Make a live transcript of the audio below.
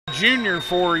junior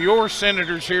for your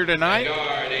Senators here tonight,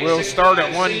 will start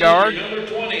at one guard.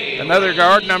 Another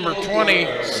guard, number 20,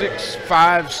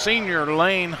 6'5", senior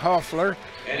Lane Hoffler,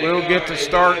 will get the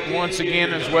start once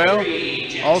again as well.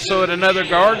 Also at another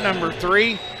guard, number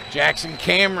 3, Jackson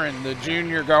Cameron, the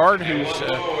junior guard, who's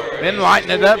been lighting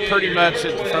it up pretty much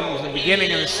from the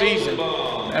beginning of the season.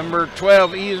 Number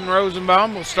 12, Ian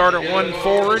Rosenbaum, will start at one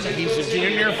forward. He's a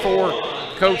junior for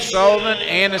Coach Sullivan.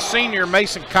 And a senior,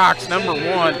 Mason Cox, number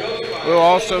 1, will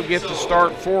also get the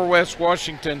start for West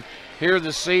Washington here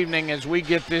this evening as we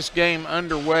get this game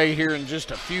underway here in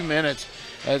just a few minutes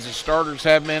as the starters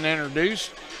have been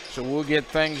introduced. So we'll get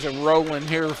things rolling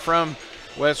here from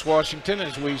West Washington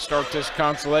as we start this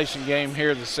consolation game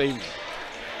here this evening.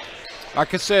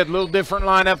 Like I said, a little different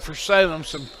lineup for Salem.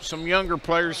 Some younger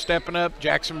players stepping up.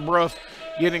 Jackson Bruff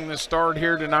getting the start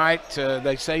here tonight.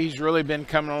 They say he's really been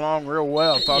coming along real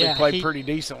well. Thought he played pretty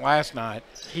decent last night.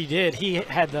 He did. He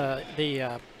had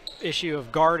the issue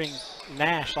of guarding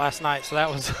Nash last night, so that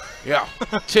was yeah,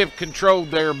 tip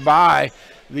controlled there by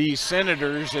the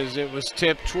Senators as it was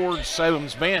tipped towards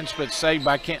Salem's bench, but saved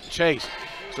by Kenton Chase.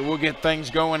 So we'll get things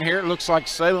going here. It looks like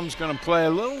Salem's going to play a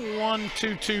little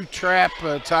 1-2-2 trap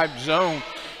type zone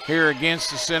here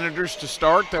against the Senators to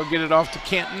start. They'll get it off to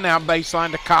Kenton. Now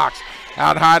baseline to Cox.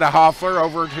 Out high to Hoffler,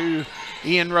 over to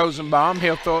Ian Rosenbaum.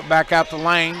 He'll throw it back out to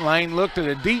Lane. Lane looked at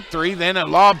a deep three, then a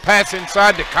lob pass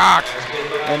inside to Cox.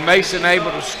 And Mason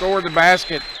able to score the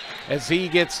basket as he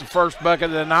gets the first bucket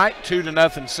of the night,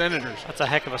 2-0 Senators. That's a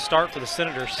heck of a start for the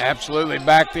Senators. Absolutely.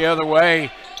 Back the other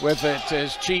way with it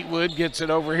as Cheatwood gets it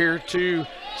over here to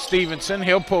Stevenson.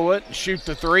 He'll pull it and shoot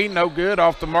the three. No good.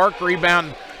 Off the mark.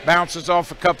 Rebound bounces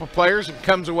off a couple players and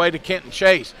comes away to Kenton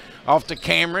Chase. Off to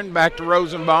Cameron. Back to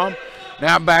Rosenbaum.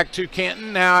 Now back to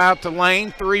Kenton. Now out to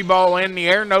Lane. 3-ball in the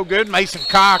air. No good. Mason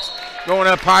Cox going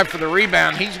up high for the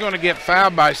rebound. He's going to get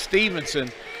fouled by Stevenson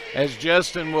as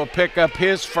Justin will pick up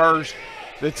his first,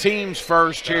 the team's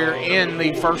first here in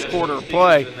the first quarter of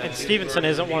play. And Stevenson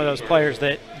isn't one of those players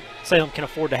that Salem can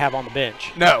afford to have on the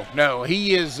bench. No,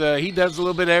 he is. He does a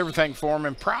little bit of everything for him,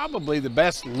 and probably the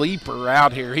best leaper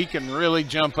out here. He can really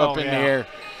jump up in the air.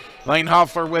 Lane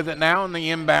Hoffler with it now in the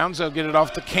inbounds. They'll get it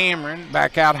off to Cameron.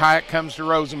 Back out high it comes to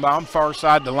Rosenbaum, far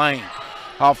side to Lane.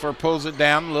 Hoffler pulls it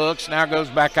down, looks, now goes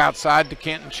back outside to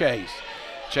Kenton Chase.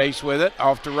 Chase with it,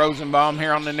 off to Rosenbaum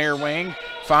here on the near wing.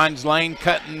 Finds Lane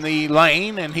cutting the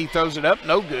lane, and he throws it up.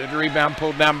 No good. Rebound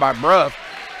pulled down by Bruff.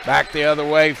 Back the other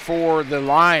way for the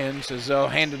Lions as they'll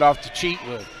hand it off to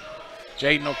Cheatwood.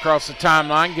 Jaden will cross the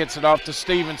timeline, gets it off to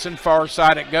Stevenson. Far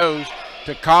side it goes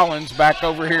to Collins. Back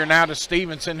over here now to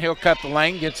Stevenson. He'll cut the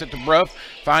lane, gets it to Bruff.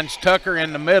 Finds Tucker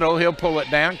in the middle. He'll pull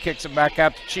it down, kicks it back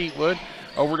out to Cheatwood.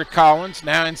 Over to Collins,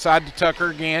 now inside to Tucker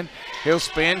again. He'll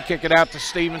spin, kick it out to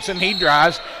Stevenson. He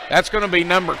drives. That's going to be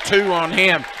number 2 on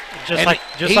him. Just like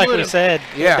we said,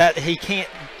 that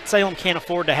Salem can't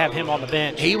afford to have him on the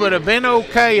bench. He would have been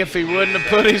okay if he wouldn't have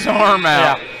put his arm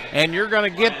out. Yeah. And you're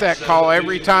going to get that call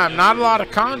every time. Not a lot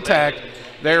of contact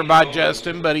there by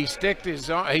Justin, but he stuck his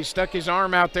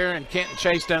arm out there, and Kenton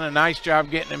Chase done a nice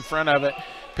job getting in front of it.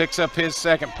 Picks up his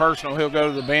second personal. He'll go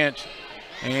to the bench.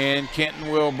 And Kenton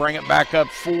will bring it back up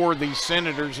for the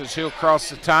Senators as he'll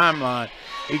cross the timeline.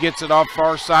 He gets it off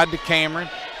far side to Cameron.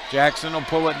 Jackson will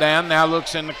pull it down. Now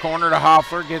looks in the corner to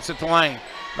Hoffler. Gets it to Lane.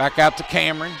 Back out to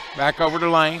Cameron. Back over to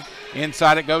Lane.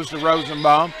 Inside it goes to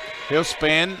Rosenbaum. He'll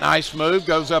spin. Nice move.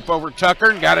 Goes up over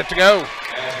Tucker and got it to go.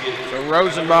 So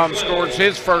Rosenbaum scores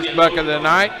his first bucket of the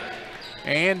night.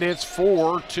 And it's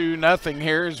 4-0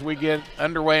 here as we get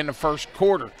underway in the first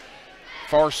quarter.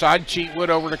 Far side, Cheatwood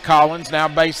over to Collins. Now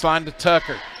baseline to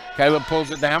Tucker. Caleb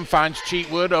pulls it down, finds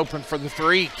Cheatwood open for the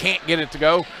three. Can't get it to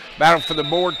go. Battle for the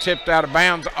board, tipped out of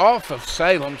bounds off of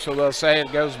Salem, so they'll say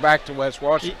it goes back to West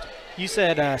Washington. You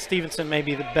said Stevenson may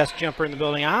be the best jumper in the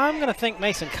building. I'm going to think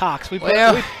Mason Cox. We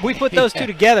put those two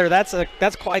together.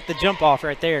 That's quite the jump off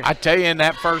right there. I tell you, in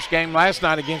that first game last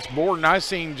night against Borden, I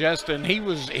seen Justin.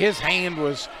 His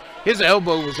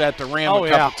elbow was at the rim a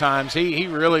couple times. He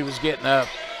really was getting up.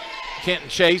 Kenton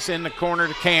Chase in the corner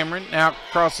to Cameron. Now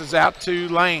crosses out to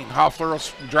Lane. Hoffler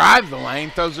will drive the lane,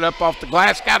 throws it up off the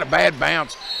glass. Got a bad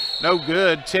bounce. No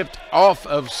good. Tipped off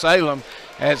of Salem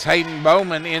as Hayden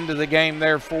Bowman into the game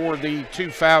there for the 2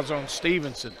 fouls on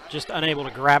Stevenson. Just unable to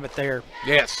grab it there.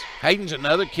 Yes. Hayden's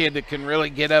another kid that can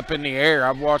really get up in the air.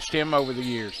 I've watched him over the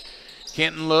years.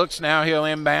 Kenton looks. Now he'll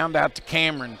inbound out to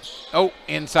Cameron. Oh,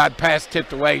 inside pass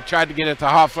tipped away. Tried to get it to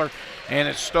Hoffler. And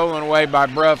it's stolen away by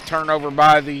Bruff. Turnover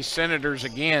by the Senators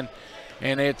again.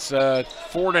 And it's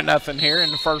 4-0 here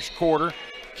in the first quarter.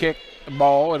 Kick the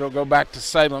ball. It'll go back to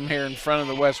Salem here in front of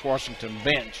the West Washington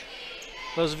bench.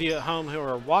 Those of you at home who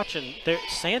are watching,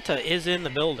 Santa is in the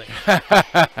building.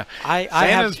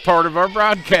 Santa's part of our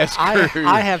broadcast crew.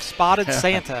 I have spotted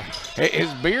Santa.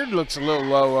 His beard looks a little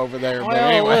low over there. Well, but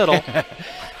anyway. a little.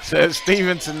 So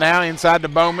Stevenson now inside to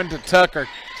Bowman to Tucker.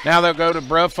 Now they'll go to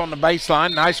Bruff on the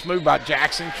baseline. Nice move by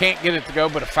Jackson. Can't get it to go,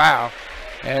 but a foul,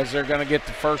 as they're going to get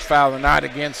the first foul of the night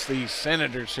against the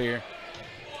Senators here.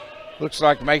 Looks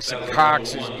like Mason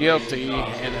Cox is guilty,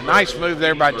 and a nice move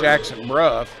there by Jackson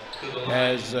Bruff,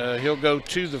 as he'll go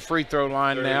to the free throw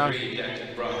line now.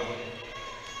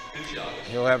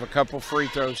 He'll have a couple free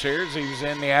throws here as he was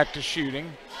in the act of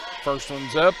shooting. First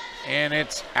one's up, and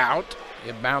it's out.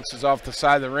 It bounces off the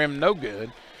side of the rim, no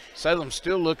good. Salem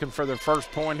still looking for their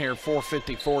first point here,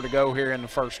 4:54 to go here in the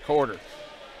first quarter.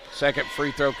 Second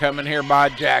free throw coming here by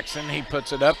Jackson. He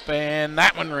puts it up, and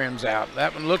that one rims out.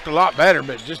 That one looked a lot better,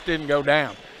 but just didn't go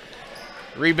down.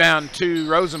 Rebound to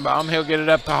Rosenbaum. He'll get it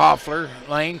up to Hoffler.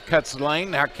 Lane cuts the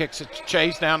lane. Now kicks it to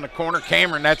Chase down the corner.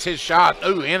 Cameron, that's his shot.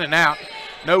 Ooh, in and out.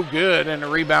 No good, and a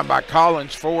rebound by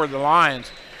Collins for the Lions.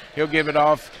 He'll give it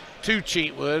off to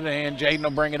Cheatwood, and Jaden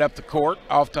will bring it up the court.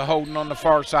 Off to Holden on the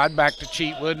far side. Back to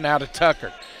Cheatwood, now to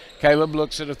Tucker. Caleb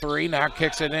looks at a three, now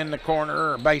kicks it in the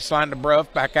corner, or baseline to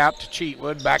Bruff, back out to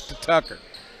Cheatwood, back to Tucker.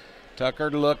 Tucker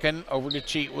looking over to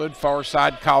Cheatwood, far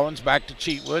side Collins, back to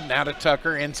Cheatwood, now to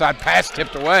Tucker, inside pass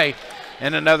tipped away,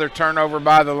 and another turnover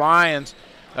by the Lions.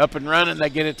 Up and running,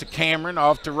 they get it to Cameron,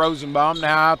 off to Rosenbaum,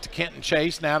 now out to Kenton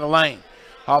Chase, now to Lane.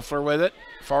 Hoffler with it,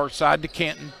 far side to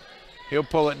Kenton. He'll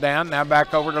pull it down, now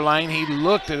back over to Lane. He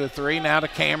looked at a three, now to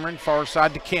Cameron, far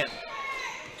side to Kenton.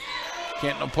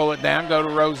 Kenton will pull it down, go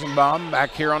to Rosenbaum.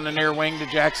 Back here on the near wing to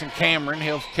Jackson Cameron.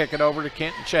 He'll kick it over to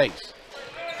Kenton Chase.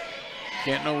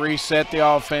 Kenton will reset the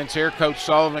offense here. Coach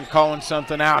Sullivan calling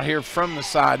something out here from the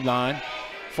sideline.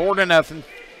 4-0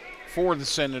 for the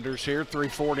Senators here.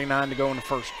 3:49 to go in the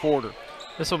first quarter.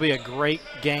 This will be a great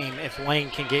game if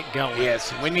Lane can get going.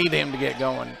 Yes, we need him to get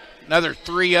going. Another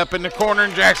three up in the corner,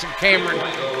 and Jackson Cameron,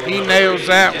 he nails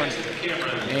that one.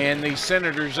 And the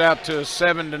Senators out to a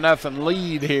 7-0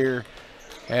 lead here,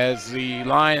 as the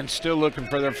Lions still looking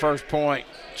for their first point.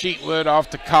 Cheatwood off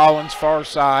to Collins, far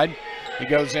side. He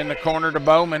goes in the corner to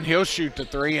Bowman. He'll shoot the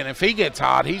three, and if he gets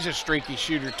hot, he's a streaky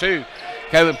shooter too.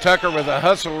 Caleb Tucker with a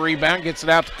hustle rebound, gets it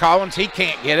out to Collins. He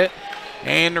can't get it.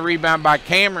 And the rebound by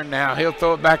Cameron now. He'll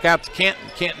throw it back out to Kenton.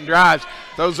 Kenton drives,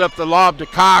 throws up the lob to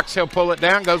Cox. He'll pull it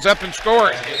down, goes up and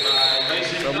scores.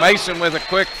 So Mason with a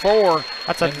quick four.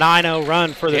 That's a 9-0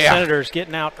 run for the Senators,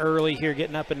 getting out early here,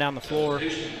 getting up and down the floor.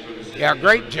 Yeah,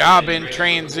 great job in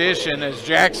transition as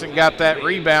Jackson got that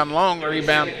rebound, long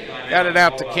rebound, got it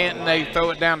out to Kenton. They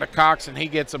throw it down to Cox, and he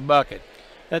gets a bucket.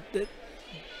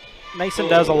 Mason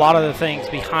does a lot of the things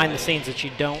behind the scenes that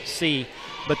you don't see,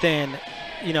 but then,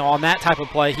 you know, on that type of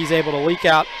play, he's able to leak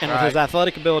out and with his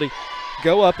athletic ability,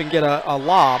 go up and get a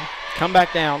lob, come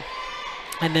back down,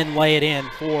 and then lay it in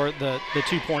for the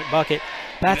 2-point bucket.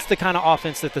 That's the kind of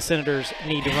offense that the Senators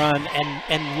need to run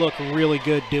and look really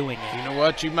good doing it. You know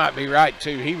what? You might be right,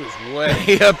 too. He was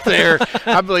way up there.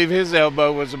 I believe his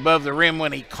elbow was above the rim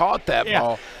when he caught that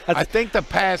ball. I think the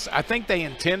pass, I think they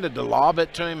intended to lob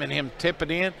it to him and him tip it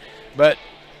in, but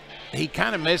he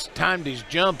kind of mistimed his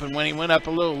jump, and when he went up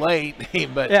a little late,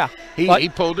 but he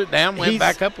pulled it down, went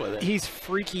back up with it. He's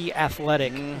freaky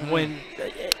athletic.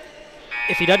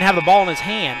 If he doesn't have the ball in his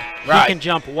hand, he can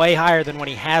jump way higher than when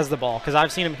he has the ball. Because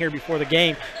I've seen him here before the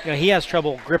game. You know, he has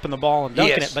trouble gripping the ball and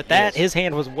dunking it, but his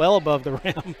hand was well above the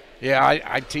rim. Yeah,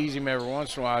 I tease him every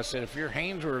once in a while. I said, if your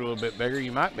hands were a little bit bigger,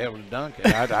 you might be able to dunk it.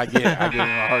 I give him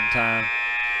a hard time.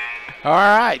 All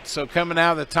right, so coming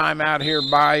out of the timeout here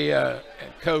by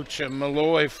Coach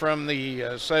Malloy from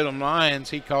the Salem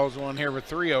Lions. He calls one here with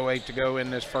 3:08 to go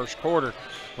in this first quarter.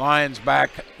 Lions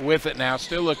back with it now,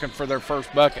 still looking for their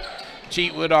first bucket.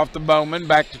 Cheatwood off the Bowman,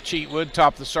 back to Cheatwood,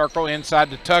 top of the circle,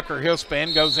 inside to Tucker. He'll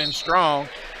spin, goes in strong.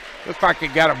 Looks like he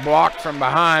got a block from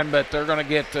behind, but they're going to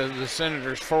get to the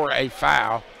Senators for a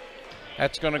foul.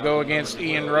 That's going to go against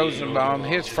Ian Rosenbaum,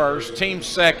 his first, team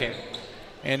second.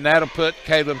 And that'll put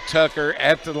Caleb Tucker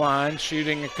at the line,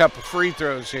 shooting a couple free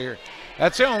throws here.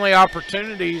 That's the only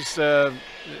opportunities.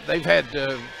 They've had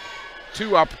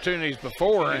 2 opportunities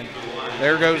before, and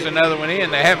there goes another one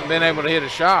in. They haven't been able to hit a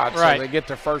shot, so they get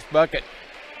their first bucket,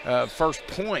 first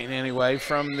point anyway,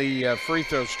 from the free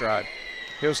throw stride.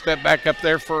 He'll step back up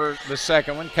there for the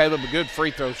second one. Caleb, a good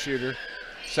free throw shooter.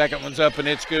 Second one's up, and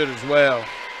it's good as well.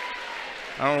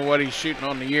 I don't know what he's shooting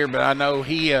on the year, but I know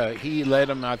he led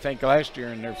them, I think, last year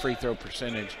in their free throw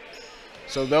percentage.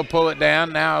 So they'll pull it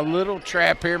down. Now a little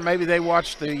trap here. Maybe they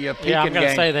watched the Pekin game. Yeah, I'm going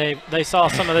to say they saw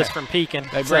some of this from Pekin.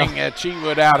 They bring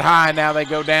Cheatwood out high. Now they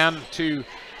go down to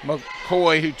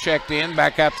McCoy, who checked in,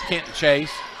 back out to Kenton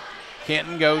Chase.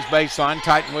 Kenton goes baseline.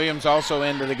 Titan Williams also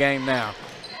into the game now.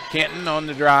 Kenton on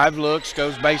the drive, looks,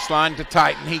 goes baseline to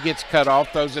Titan. He gets cut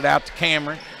off, throws it out to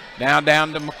Cameron. Now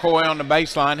down to McCoy on the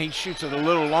baseline. He shoots it a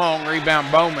little long,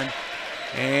 rebound Bowman.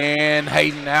 And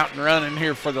Hayden out and running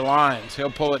here for the Lions.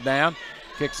 He'll pull it down,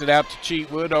 kicks it out to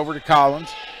Cheatwood, over to Collins.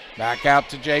 Back out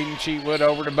to Jaden Cheatwood,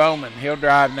 over to Bowman. He'll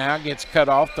drive now, gets cut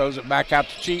off, throws it back out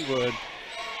to Cheatwood.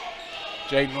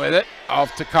 Jaden with it,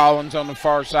 off to Collins on the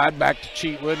far side, back to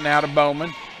Cheatwood, now to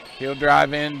Bowman. He'll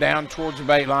drive in down towards the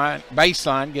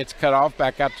baseline, gets cut off,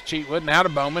 back out to Cheatwood, now to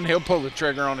Bowman. He'll pull the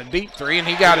trigger on a deep three, and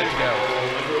he got it to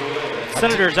go.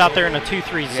 Senators out there in a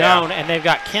 2-3 zone, and they've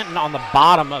got Kenton on the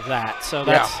bottom of that. So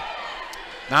that's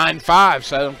 9-5,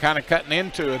 so I'm kind of cutting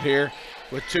into it here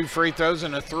with 2 free throws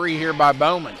and a 3 here by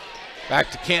Bowman.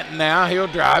 Back to Kenton now. He'll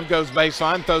drive, goes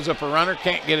baseline, throws up a runner,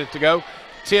 can't get it to go.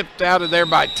 Tipped out of there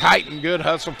by Titan. Good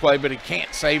hustle play, but he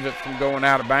can't save it from going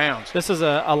out of bounds. This is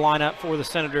a lineup for the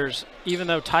Senators. Even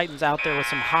though Titan's out there with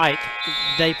some height,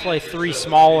 they play 3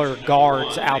 smaller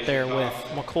guards out there with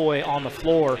McCoy on the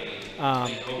floor,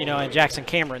 and Jackson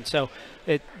Cameron. So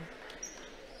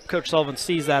Coach Sullivan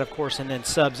sees that, of course, and then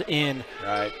subs in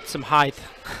some height.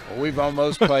 Well, we've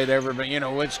almost played everybody.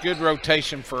 It's good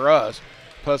rotation for us.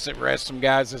 Plus it rests some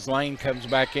guys as Lane comes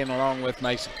back in along with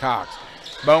Mason Cox.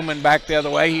 Bowman back the other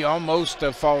way. He almost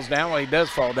falls down. Well, he does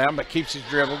fall down, but keeps his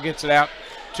dribble, gets it out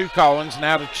to Collins,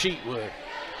 now to Cheatwood.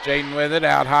 Jaden with it,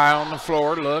 out high on the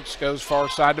floor, looks, goes far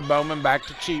side to Bowman, back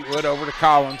to Cheatwood, over to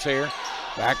Collins here.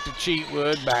 Back to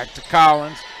Cheatwood, back to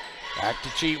Collins, back to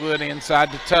Cheatwood,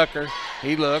 inside to Tucker.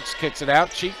 He looks, kicks it out.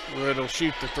 Cheatwood will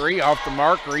shoot the 3 off the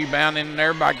mark, rebound in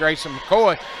there by Grayson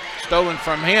McCoy. Stolen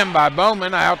from him by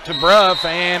Bowman, out to Bruff,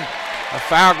 and a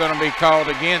foul going to be called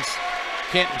against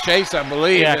Kenton Chase, I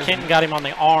believe. Yeah, Kenton got him on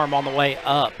the arm on the way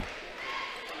up.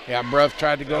 Yeah, Bruff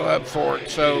tried to go up for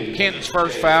it. So Kenton's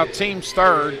first foul, team's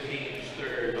third.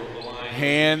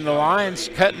 And the Lions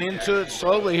cutting into it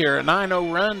slowly here. A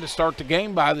 9-0 run to start the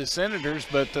game by the Senators,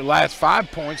 but the last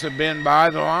 5 points have been by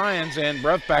the Lions, and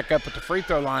Bruff back up at the free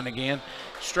throw line again.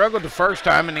 Struggled the first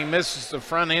time, and he misses the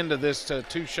front end of this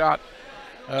 2-shot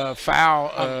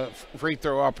foul free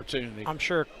throw opportunity. I'm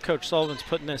sure Coach Sullivan's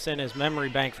putting this in his memory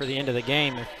bank for the end of the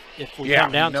game if we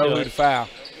come down to it. To foul.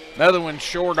 Another one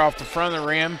short off the front of the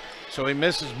rim, so he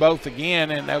misses both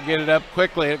again, and they'll get it up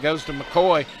quickly. It goes to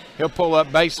McCoy. He'll pull up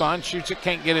baseline, shoots it,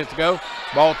 can't get it to go.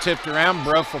 Ball tipped around.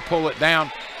 Bruff will pull it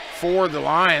down for the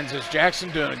Lions as Jackson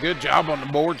doing a good job on the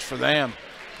boards for them.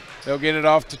 They'll get it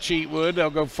off to Cheatwood. They'll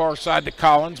go far side to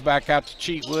Collins, back out to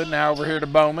Cheatwood, now over here to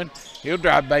Bowman. He'll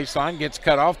drive baseline, gets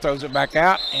cut off, throws it back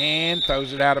out, and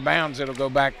throws it out of bounds. It'll go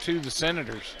back to the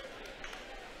Senators.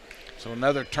 So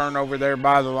another turnover there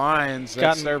by the Lions.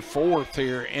 That's their 4th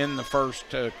here in the first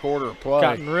quarter of play.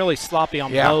 Gotten really sloppy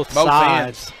on both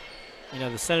sides.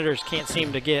 The Senators can't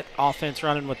seem to get offense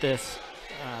running with this.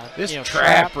 This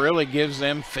trap really gives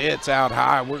them fits out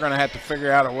high. We're going to have to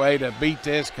figure out a way to beat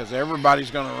this because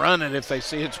everybody's going to run it if they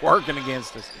see it's working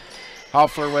against us.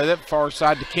 Hoffler with it, far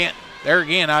side to Kenton. There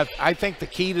again, I think the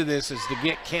key to this is to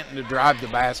get Kenton to drive the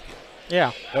basket.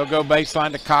 Yeah. They'll go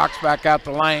baseline to Cox, back out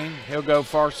the lane. He'll go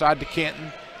far side to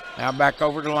Kenton. Now back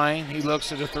over to Lane. He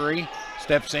looks at a 3,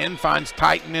 steps in, finds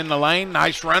Titan in the lane.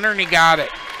 Nice runner, and he got it.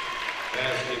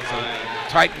 So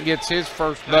Titan gets his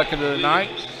first bucket of the night.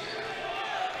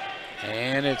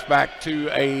 And it's back to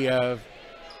a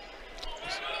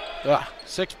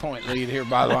 6-point lead here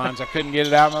by the Lions. I couldn't get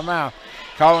it out of my mouth.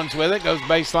 Collins with it, goes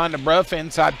baseline to Bruff,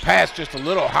 inside pass just a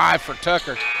little high for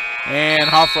Tucker. And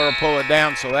Hoffler will pull it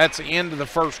down. So that's the end of the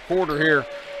first quarter here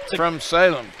from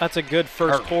Salem. That's a good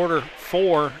first quarter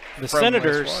for the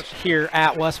Senators here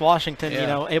at West Washington,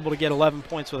 able to get 11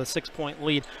 points with a 6-point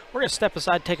lead. We're going to step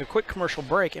aside, take a quick commercial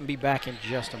break, and be back in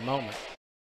just a moment.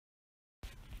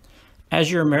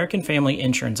 As your American Family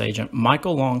Insurance agent,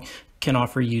 Michael Long can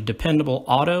offer you dependable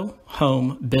auto,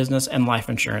 home, business, and life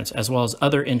insurance, as well as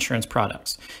other insurance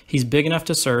products. He's big enough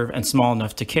to serve and small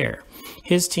enough to care.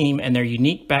 His team and their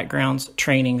unique backgrounds,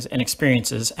 trainings, and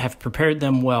experiences have prepared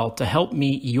them well to help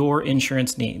meet your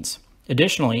insurance needs.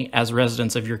 Additionally, as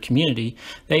residents of your community,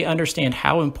 they understand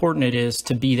how important it is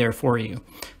to be there for you.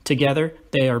 Together,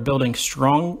 they are building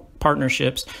strong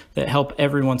partnerships that help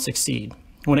everyone succeed.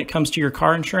 When it comes to your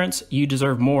car insurance, you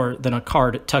deserve more than a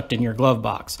card tucked in your glove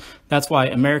box. That's why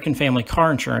American Family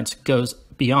Car Insurance goes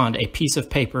beyond a piece of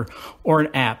paper or an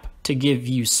app to give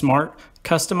you smart,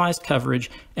 customized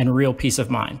coverage and real peace of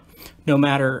mind. No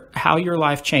matter how your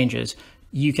life changes,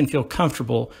 you can feel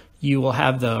comfortable you will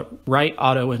have the right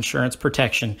auto insurance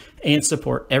protection and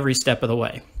support every step of the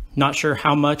way. Not sure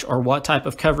how much or what type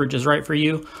of coverage is right for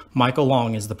you? Michael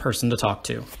Long is the person to talk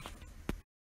to.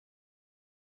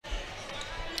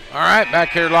 All right,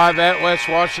 back here live at West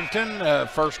Washington.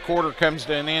 First quarter comes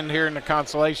to an end here in the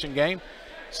consolation game.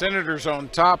 Senators on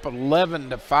top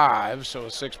 11-5, so a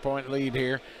 6-point lead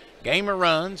here. Game of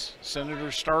runs.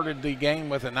 Senators started the game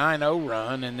with a 9-0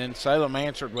 run, and then Salem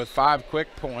answered with 5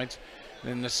 quick points.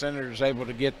 Then the Senators able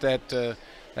to get that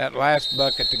last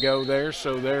bucket to go there,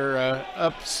 so they're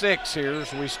up 6 here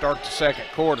as we start the second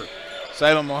quarter.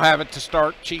 Salem will have it to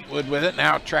start. Cheatwood with it.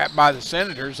 Now trapped by the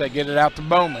Senators. They get it out to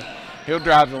Bowman. He'll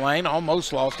drive the lane,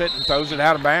 almost lost it, and throws it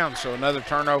out of bounds, so another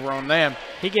turnover on them.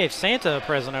 He gave Santa a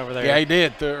present over there. Yeah, he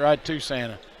did. Threw it right to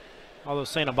Santa. Although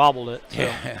Santa bobbled it. So.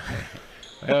 Yeah.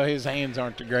 Well, his hands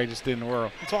aren't the greatest in the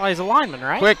world. That's why he's a lineman,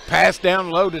 right? Quick pass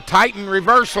down low to Titan,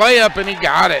 reverse layup, and he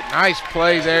got it. Nice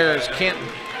play there as Kenton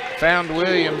found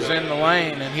Williams in the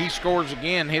lane, and he scores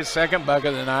again, his second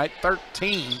bucket of the night,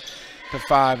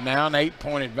 13-5 now, an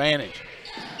 8-point advantage.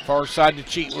 Far side to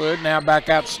Cheatwood, now back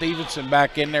out Stevenson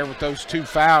back in there with those 2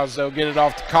 fouls. They'll get it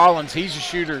off to Collins. He's a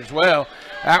shooter as well.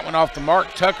 That one off the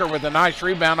mark. Tucker with a nice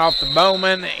rebound off the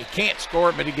Bowman. He can't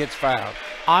score it, but he gets fouled.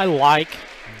 I like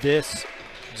this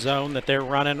zone that they're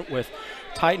running with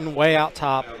Titan way out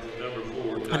top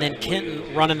and then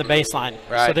Kenton running the baseline.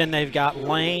 Right. So then they've got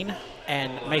Lane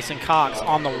and Mason Cox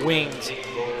on the wings.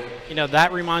 You know,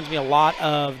 that reminds me a lot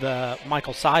of the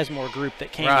Michael Sizemore group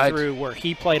that came through where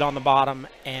he played on the bottom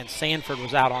and Sanford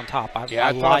was out on top.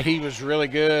 I thought he was really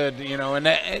good, you know, and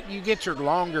you get your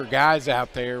longer guys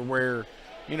out there where,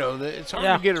 you know, it's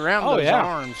hard to get around those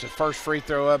arms. The first free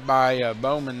throw up by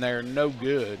Bowman there, no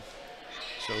good.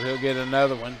 So he'll get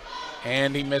another one,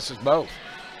 and he misses both.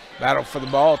 Battle for the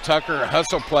ball. Tucker, a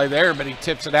hustle play there, but he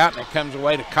tips it out, and it comes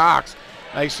away to Cox.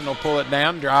 Mason will pull it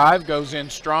down, drive, goes in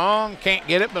strong, can't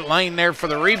get it, but Lane there for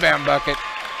the rebound bucket.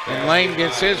 And Lane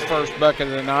gets his first bucket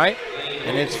of the night,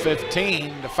 and it's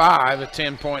 15-5, a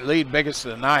 10-point lead, biggest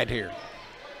of the night here.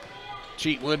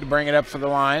 Cheatwood to bring it up for the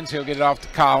Lions. He'll get it off to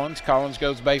Collins. Collins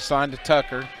goes baseline to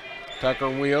Tucker. Tucker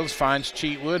wheels, finds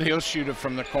Cheatwood. He'll shoot it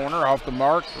from the corner, off the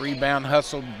mark. Rebound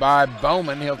hustled by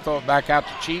Bowman. He'll throw it back out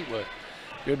to Cheatwood.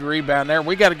 Good rebound there.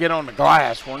 We got to get on the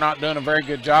glass. We're not doing a very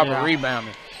good job of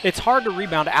rebounding. It's hard to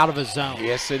rebound out of a zone.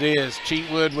 Yes, it is.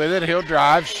 Cheatwood with it. He'll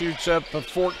drive, shoots up a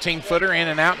 14-footer, in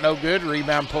and out, no good.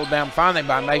 Rebound pulled down finally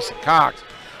by Mason Cox.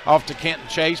 Off to Kenton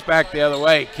Chase, back the other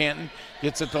way. Kenton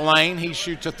gets at the lane. He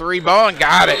shoots a 3-ball and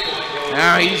got it.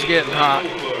 Now he's getting hot.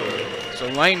 So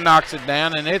Lane knocks it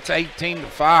down, and it's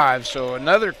 18-5. So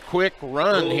another quick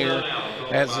run here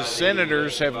as the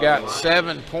Senators have got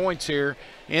 7 points here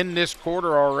in this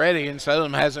quarter already, and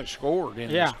Salem hasn't scored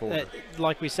in this quarter.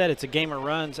 Like we said, it's a game of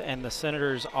runs, and the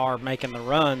Senators are making the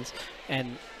runs,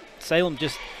 and Salem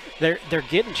just they're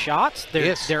getting shots.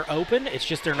 They're open. It's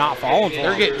just they're not falling for them.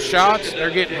 They're getting shots. They're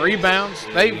getting rebounds.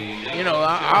 They, you know,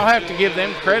 I'll have to give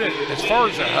them credit as far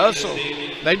as the hustle.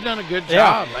 They've done a good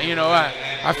job. You know,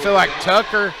 I feel like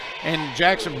Tucker and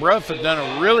Jackson Bruff have done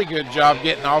a really good job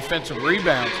getting offensive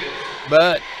rebounds,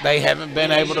 but they haven't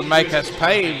been able to make us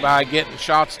pay by getting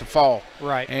shots to fall.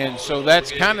 Right. And so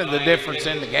that's kind of the difference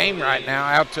in the game right now,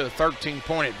 out to a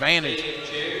 13-point advantage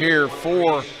here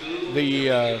for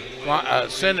the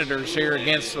Senators here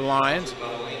against the Lions.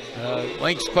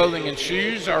 Lynx Clothing and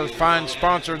Shoes, our fine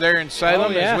sponsor there in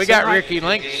Salem. We got Ricky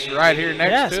Lynx right here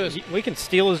next to us. We can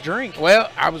steal his drink. Well,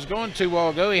 I was going to a while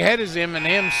ago. He had his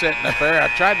M&M sitting up there. I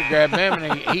tried to grab him,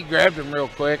 and he grabbed him real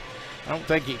quick. I don't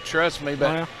think he trusts me,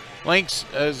 but Lynx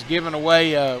is giving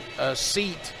away a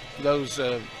seat, those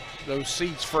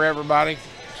seats for everybody.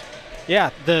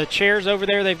 Yeah, the chairs over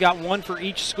there, they've got one for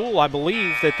each school, I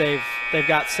believe, that they've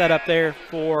got set up there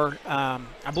for, I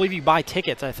believe you buy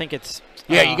tickets. I think it's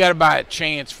yeah, you got to buy a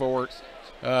chance for it,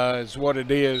 is what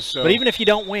it is. So. But even if you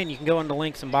don't win, you can go into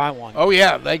Lynx and buy one. Oh,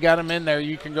 yeah, they got them in there.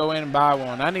 You can go in and buy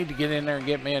one. I need to get in there and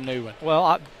get me a new one.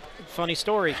 Well, funny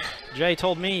story. Jay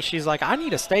told me, she's like, I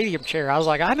need a stadium chair. I was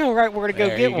like, I know right where to go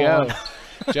get one.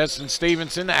 Justin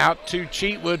Stevenson out to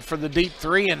Cheatwood for the deep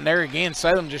three, and there again,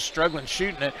 Salem just struggling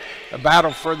shooting it. A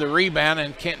battle for the rebound,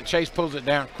 and Kenton Chase pulls it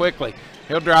down quickly.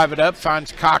 He'll drive it up,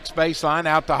 finds Cox baseline,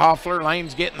 out to Hoffler.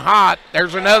 Lane's getting hot.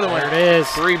 There's another one. There it is.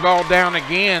 3-ball down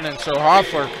again, and so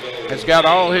Hoffler has got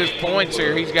all his points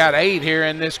here. He's got 8 here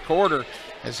in this quarter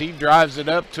as he drives it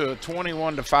up to a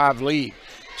 21-5 lead.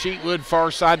 Cheatwood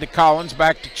far side to Collins,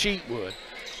 back to Cheatwood.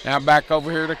 Now back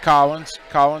over here to Collins.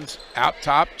 Collins out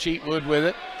top, Cheatwood with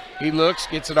it. He looks,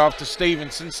 gets it off to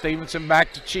Stevenson. Stevenson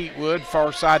back to Cheatwood,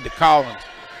 far side to Collins.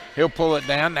 He'll pull it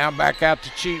down, now back out to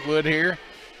Cheatwood here.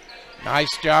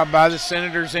 Nice job by the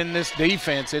Senators in this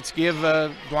defense. It's give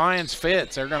Lions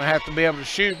fits. They're going to have to be able to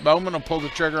shoot. Bowman will pull the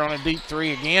trigger on a deep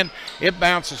three again. It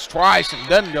bounces twice and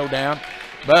doesn't go down,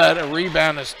 but a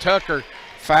rebound as Tucker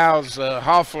fouls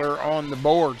Hoffler on the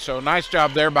board. So nice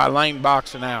job there by Lane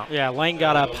boxing out. Yeah, Lane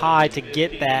got up high to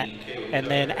get that, and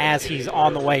then as he's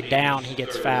on the way down, he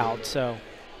gets fouled. So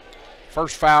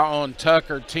first foul on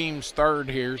Tucker, team's third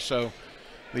here. So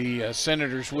the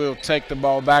Senators will take the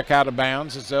ball back out of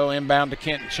bounds as they'll inbound to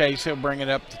Kenton Chase. He'll bring it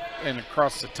up and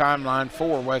across the timeline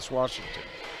for West Washington.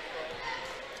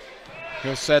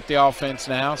 He'll set the offense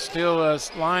now. Still,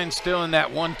 Lions still in that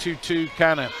 1-2-2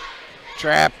 kind of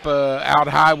trap out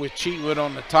high with Cheatwood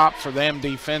on the top for them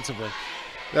defensively.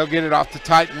 They'll get it off to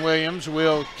Titan Williams.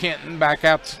 Will Kenton back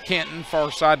out to Kenton,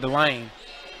 far side to Lane.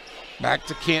 Back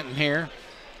to Kenton here.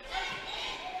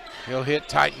 He'll hit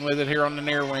Titan with it here on the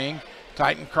near wing.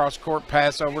 Titan cross-court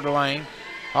pass over to Lane.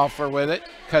 Hoffler with it.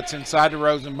 Cuts inside to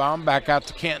Rosenbaum. Back out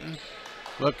to Kenton.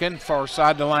 Looking far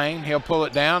side to Lane. He'll pull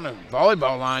it down. A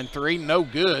volleyball line three. No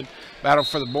good. Battle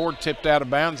for the board. Tipped out of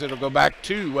bounds. It'll go back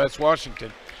to West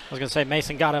Washington. I was going to say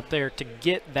Mason got up there to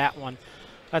get that one.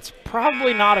 That's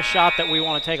probably not a shot that we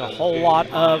want to take a whole lot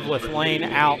of with Lane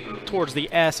out towards the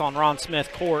S on Ron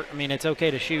Smith court. I mean, it's okay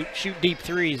to shoot deep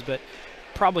threes, but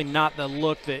probably not the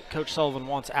look that Coach Sullivan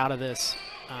wants out of this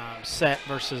set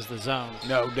versus the zone.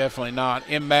 No, definitely not.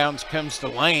 Inbounds comes to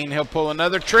Lane. He'll pull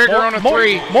another trigger on a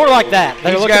three. More like that.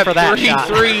 They're looking for that shot. He's got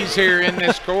 3 threes here in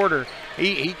this quarter.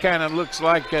 He kind of looks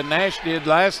like Nash did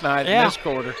last night in this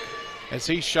quarter as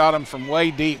he shot him from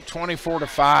way deep.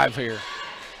 24-5 here.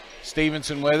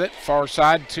 Stevenson with it. Far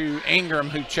side to Ingram,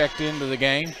 who checked into the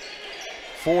game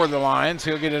for the Lions.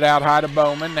 He'll get it out high to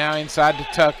Bowman. Now inside to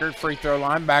Tucker. Free throw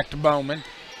line. Back to Bowman.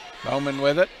 Bowman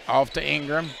with it. Off to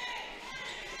Ingram.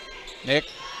 Nick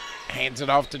hands it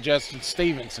off to Justin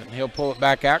Stevenson. He'll pull it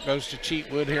back out. Goes to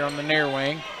Cheatwood here on the near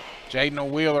wing. Jaden will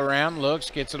wheel around. Looks.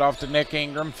 Gets it off to Nick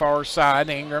Ingram. Far side.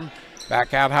 Ingram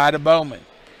back out high to Bowman.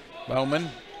 Bowman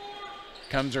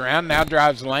comes around. Now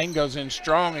drives the lane. Goes in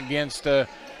strong against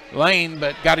Lane,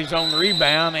 but got his own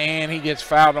rebound, and he gets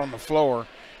fouled on the floor.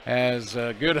 As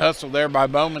a good hustle there by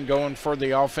Bowman going for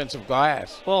the offensive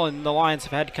glass. Well, and the Lions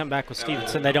have had to come back with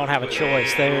Stevenson. They don't have a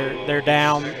choice. They're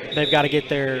down. They've got to get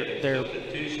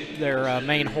their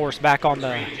main horse back on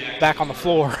the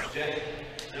floor.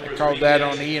 They called that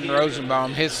on Ian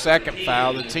Rosenbaum, his second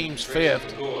foul, the team's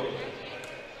fifth.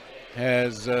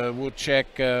 As we'll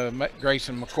check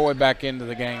Grayson McCoy back into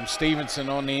the game. Stevenson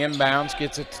on the inbounds,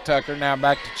 gets it to Tucker. Now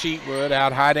back to Cheatwood,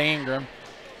 out high to Ingram.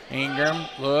 Ingram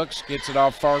looks, gets it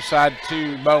off far side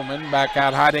to Bowman. Back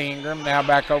out high to Ingram, now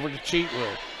back over to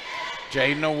Cheatwood.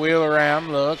 Jaden will wheel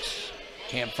around, looks,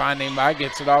 can't find anybody,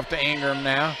 gets it off to Ingram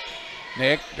now.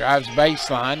 Nick drives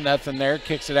baseline, nothing there,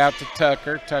 kicks it out to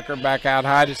Tucker. Tucker back out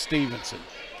high to Stevenson.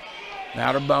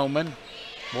 Now to Bowman.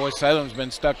 Boy, Salem's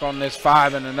been stuck on this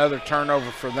 5 and another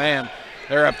turnover for them.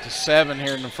 They're up to 7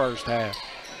 here in the first half.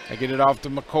 They get it off to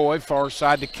McCoy, far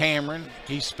side to Cameron.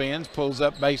 He spins, pulls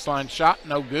up baseline shot,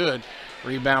 no good.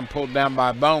 Rebound pulled down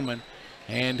by Bowman,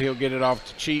 and he'll get it off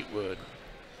to Cheatwood.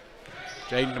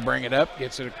 Jaden to bring it up,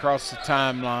 gets it across the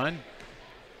timeline.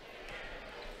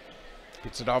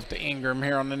 Gets it off to Ingram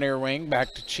here on the near wing,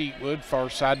 back to Cheatwood, far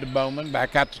side to Bowman,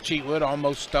 back out to Cheatwood,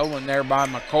 almost stolen there by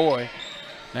McCoy.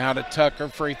 Now to Tucker,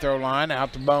 free throw line,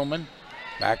 out to Bowman,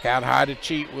 back out high to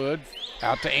Cheatwood.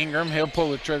 Out to Ingram. He'll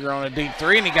pull the trigger on a deep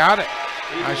 3, and he got it.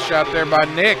 Nice shot there by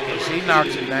Nick as he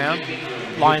knocks it down.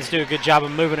 Lions do a good job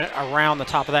of moving it around the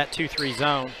top of that 2-3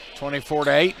 zone.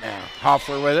 24-8 now.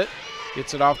 Hoffler with it.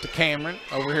 Gets it off to Cameron.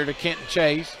 Over here to Kenton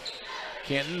Chase.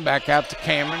 Kenton back out to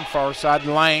Cameron. Far side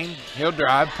lane. He'll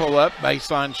drive, pull up,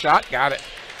 baseline shot. Got it.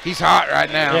 He's hot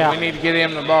right now. Yeah. We need to get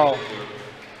him the ball.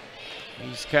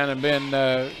 He's kind of been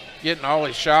getting all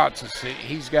his shots.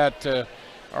 He's got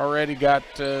already got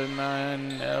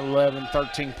 9, 11,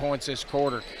 13 points this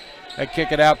quarter. They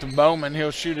kick it out to Bowman. He'll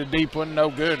shoot a deep one. No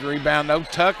good. Rebound, no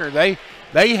Tucker.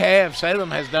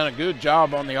 Salem has done a good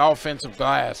job on the offensive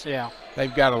glass. Yeah.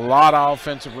 They've got a lot of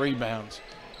offensive rebounds.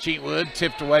 Cheatwood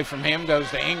tipped away from him, goes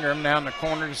to Ingram. Now in the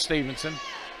corner to Stevenson.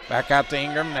 Back out to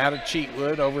Ingram. Now to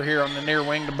Cheatwood. Over here on the near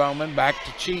wing to Bowman. Back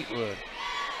to Cheatwood.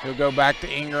 He'll go back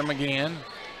to Ingram again.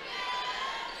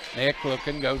 Nick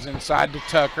looking, goes inside to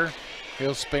Tucker.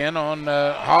 He'll spin on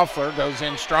Hoffler, goes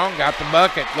in strong, got the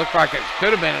bucket. Looked like it could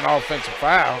have been an offensive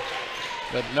foul,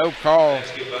 but no call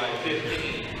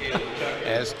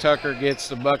as Tucker gets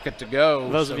the bucket to go.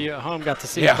 Those of you at home got to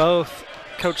see both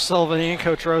Coach Sullivan and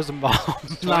Coach Rosenbaum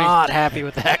not happy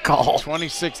with that call.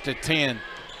 26-10.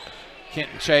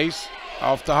 Kenton Chase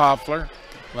off to Hoffler.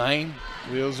 Lane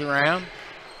wheels around.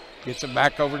 Gets it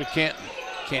back over to Kenton.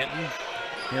 Kenton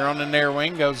here on the near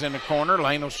wing, goes in the corner.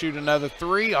 Lane will shoot another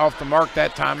three. Off the mark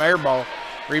that time, air ball.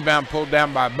 Rebound pulled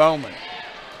down by Bowman.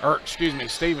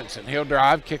 Stevenson. He'll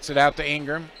drive, kicks it out to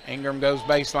Ingram. Ingram goes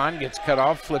baseline, gets cut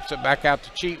off, flips it back out to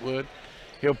Cheatwood.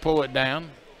 He'll pull it down,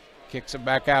 kicks it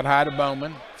back out high to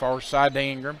Bowman. Far side to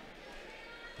Ingram.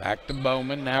 Back to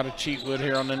Bowman, now to Cheatwood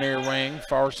here on the near wing.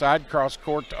 Far side, cross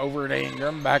court over to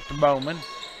Ingram, back to Bowman.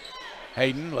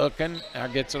 Hayden looking, now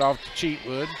gets it off to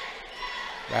Cheatwood.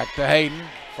 Back to Hayden,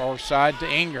 far side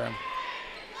to Ingram.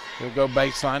 He'll go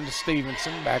baseline to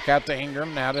Stevenson, back out to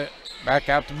Ingram, back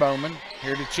out to Bowman.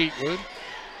 Here to Cheatwood.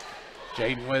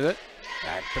 Jaden with it,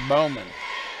 back to Bowman.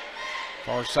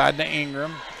 Far side to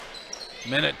Ingram.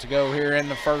 Minute to go here in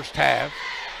the first half.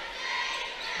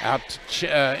 Out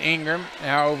to Ingram.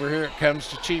 Now over here it comes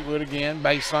to Cheatwood again.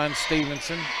 Baseline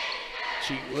Stevenson.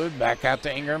 Cheatwood back out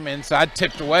to Ingram. Inside,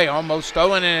 tipped away, almost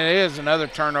stolen, and it is another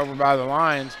turnover by the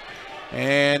Lions.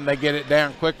 And they get it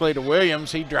down quickly to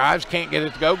Williams. He drives, can't get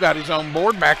it to go. Got his own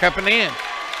board, back up and in.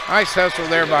 Nice hustle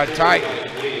there by Titan.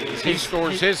 He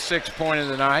scores his 6th point of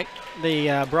the night.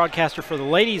 The broadcaster for the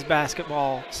ladies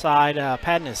basketball side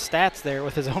padding his stats there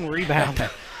with his own rebound.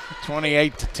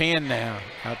 28-10 now,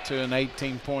 out to an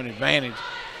 18-point advantage.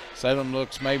 Salem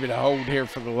looks maybe to hold here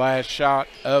for the last shot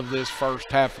of this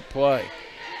first half of play.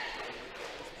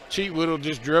 Cheatwood will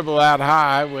just dribble out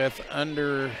high with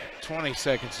under 20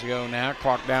 seconds to go now.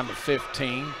 Clock down to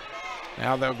 15.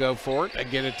 Now they'll go for it. They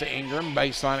get it to Ingram.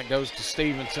 Baseline, it goes to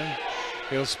Stevenson.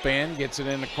 He'll spin, gets it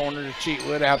in the corner to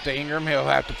Cheatwood, out to Ingram. He'll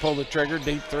have to pull the trigger.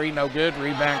 Deep three, no good.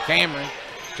 Rebound Cameron.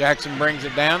 Jackson brings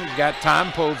it down. He's got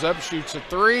time, pulls up, shoots a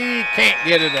three. Can't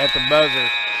get it at the buzzer.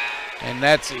 And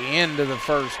that's the end of the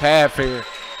first half here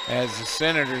as the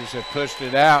Senators have pushed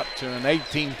it out to an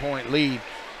 18-point lead.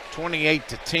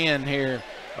 28-10 here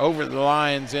over the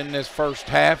Lions in this first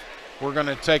half. We're going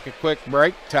to take a quick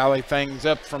break, tally things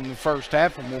up from the first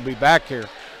half, and we'll be back here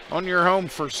on your home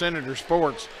for Senator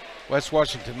Sports, West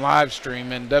Washington live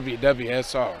stream and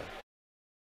WWSR.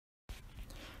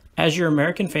 As your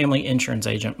American Family Insurance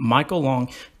agent, Michael Long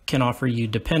can offer you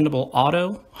dependable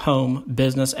auto, home,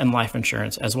 business, and life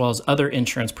insurance, as well as other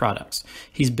insurance products.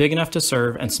 He's big enough to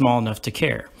serve and small enough to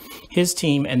care. His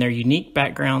team and their unique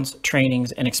backgrounds,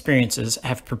 trainings, and experiences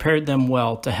have prepared them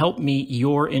well to help meet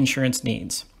your insurance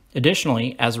needs.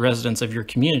 Additionally, as residents of your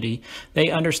community, they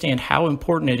understand how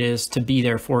important it is to be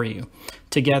there for you.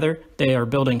 Together, they are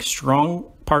building strong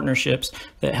partnerships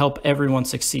that help everyone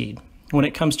succeed. When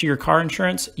it comes to your car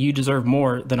insurance, you deserve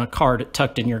more than a card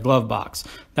tucked in your glove box.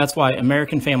 That's why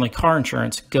American Family Car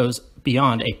Insurance goes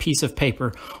beyond a piece of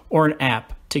paper or an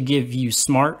app to give you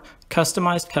smart,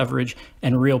 customized coverage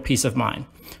and real peace of mind.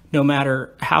 No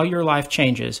matter how your life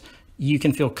changes, you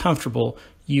can feel comfortable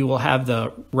you will have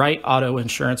the right auto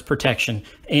insurance protection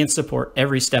and support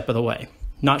every step of the way.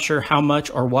 Not sure how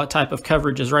much or what type of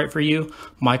coverage is right for you?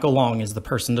 Michael Long is the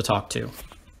person to talk to.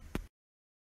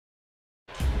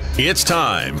 It's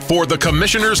time for the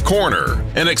Commissioner's Corner,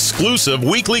 an exclusive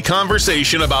weekly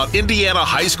conversation about Indiana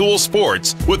high school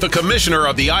sports with the Commissioner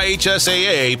of the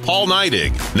IHSAA, Paul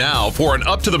Neidig. Now for an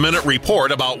up-to-the-minute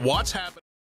report about what's happening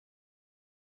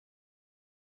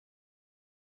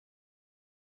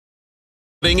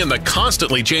in the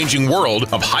constantly changing world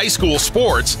of high school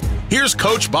sports. Here's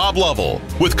Coach Bob Lovell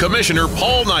with Commissioner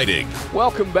Paul Neidig.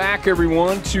 Welcome back,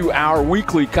 everyone, to our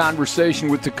weekly conversation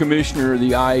with the Commissioner of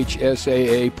the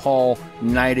IHSAA, Paul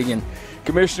Neidig. And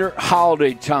Commissioner,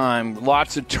 holiday time,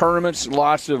 lots of tournaments,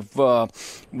 lots of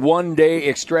one-day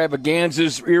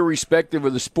extravaganzas, irrespective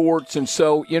of the sports. And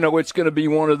so, you know, it's going to be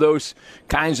one of those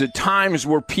kinds of times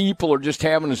where people are just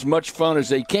having as much fun as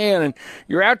they can. And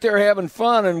you're out there having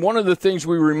fun. And one of the things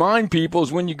we remind people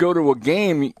is when you go to a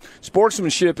game,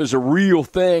 sportsmanship is a real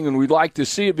thing, and we'd like to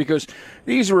see it because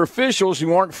these are officials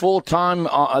who aren't full-time.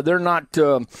 They're not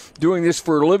doing this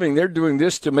for a living. They're doing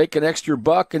this to make an extra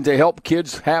buck and to help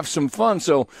kids have some fun.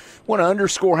 So I want to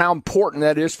underscore how important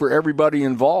that is for everybody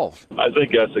involved. I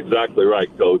think that's exactly right,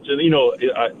 Coach. And, you know,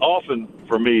 often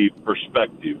for me,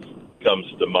 perspective comes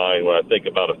to mind when I think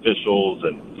about officials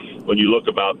and when you look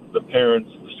about the parents,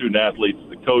 the student athletes,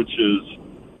 the coaches,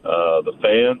 the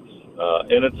fans.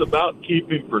 And it's about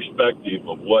keeping perspective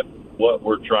of what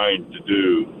we're trying to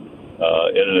do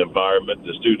in an environment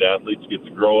the student athletes get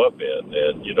to grow up in.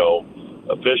 And, you know,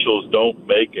 officials don't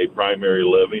make a primary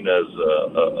living as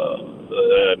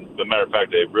as a matter of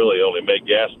fact, they really only make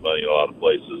gas money in a lot of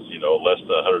places, you know, less than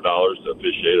 $100 to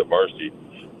officiate a varsity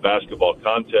basketball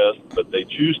contest, but they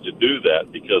choose to do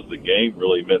that because the game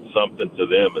really meant something to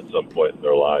them at some point in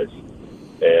their lives.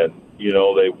 And, You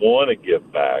know, they want to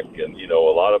give back. And, you know,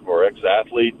 a lot of our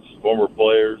ex-athletes, former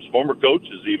players, former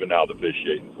coaches even out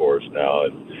officiating for us now.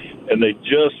 And they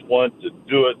just want to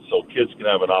do it so kids can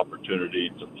have an opportunity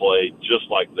to play just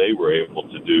like they were able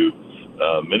to do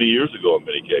many years ago in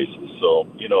many cases. So,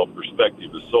 you know, perspective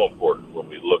is so important when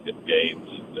we look at games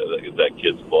that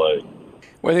kids play.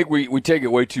 Well, I think we take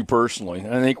it way too personally.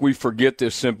 I think we forget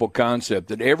this simple concept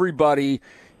that everybody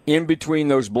in between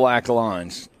those black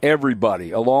lines,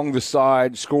 everybody along the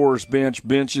side, scorers,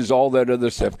 benches, all that other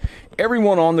stuff,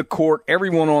 everyone on the court,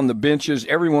 everyone on the benches,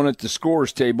 everyone at the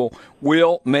scorers table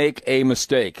will make a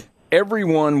mistake.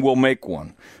 Everyone will make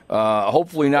one.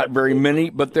 Hopefully not very many,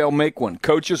 but they'll make one.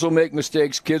 Coaches will make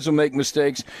mistakes. Kids will make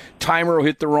mistakes. Timer will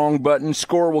hit the wrong button.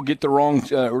 Scorer will get the wrong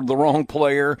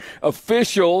player.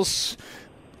 Officials,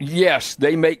 yes,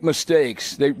 they make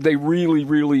mistakes. They really,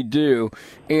 really do.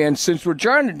 And since we're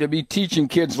trying to be teaching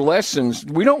kids lessons,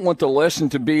 we don't want the lesson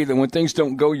to be that when things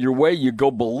don't go your way, you go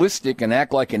ballistic and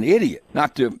act like an idiot.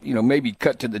 Not to, maybe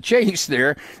cut to the chase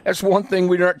there. That's one thing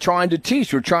we're not trying to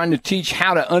teach. We're trying to teach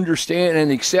how to understand and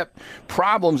accept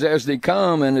problems as they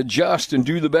come and adjust and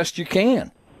do the best you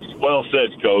can. Well said,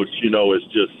 Coach.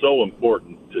 It's just so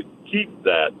important to keep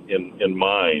that in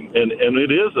mind. And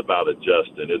it is about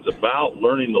adjusting. It's about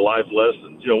learning the life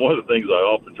lessons. One of the things I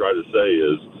often try to say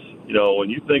is, when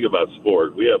you think about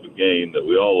sport, we have a game that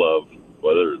we all love,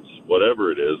 whether it's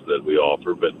whatever it is that we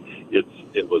offer, but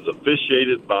it was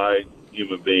officiated by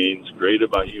human beings, created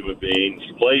by human beings,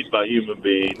 played by human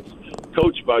beings,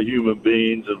 coached by human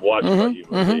beings, and watched by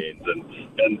human beings.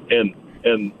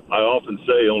 And I often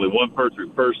say only one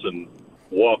perfect person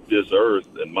walked this earth,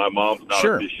 and my mom's not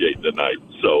officiating tonight.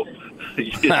 So, we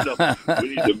need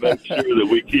to make sure that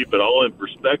we keep it all in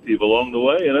perspective along the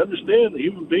way and understand that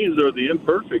human beings are the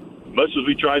imperfect, much as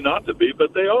we try not to be,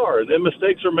 but they are, and then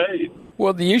mistakes are made.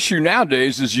 Well, the issue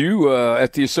nowadays is you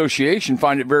at the association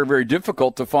find it very, very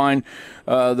difficult to find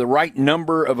the right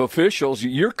number of officials.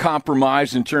 You're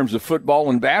compromised in terms of football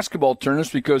and basketball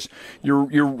tournaments because you're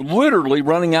literally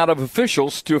running out of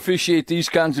officials to officiate these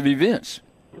kinds of events.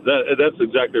 That's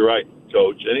exactly right,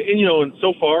 Coach. And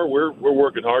so far we're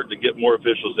working hard to get more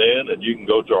officials in, and you can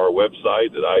go to our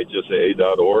website at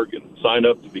ihsaa.org and sign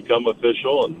up to become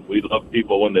official, and we love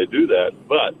people when they do that.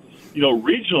 But,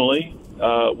 regionally,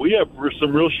 we have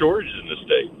some real shortages in the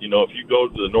state. If you go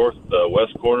to the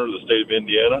northwest corner of the state of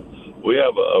Indiana, we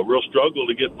have a real struggle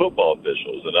to get football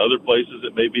officials. In other places,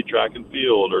 it may be track and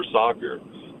field or soccer.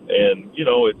 And,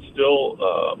 it's still,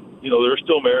 there are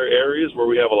still areas where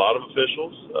we have a lot of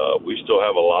officials. We still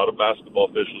have a lot of basketball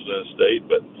officials in the state,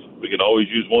 but we can always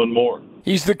use one more.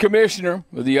 He's the commissioner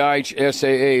of the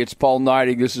IHSAA. It's Paul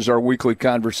Neidig. This is our weekly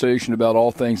conversation about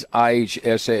all things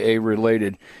IHSAA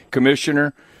related.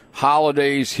 Commissioner,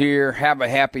 holidays here. Have a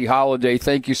happy holiday.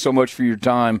 Thank you so much for your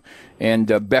time,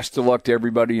 and best of luck to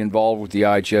everybody involved with the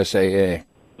IHSAA.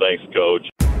 Thanks, Coach.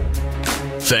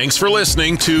 Thanks for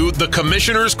listening to The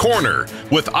Commissioner's Corner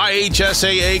with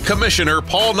IHSAA Commissioner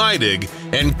Paul Neidig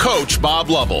and Coach Bob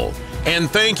Lovell. And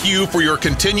thank you for your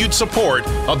continued support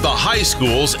of the high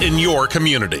schools in your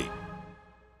community.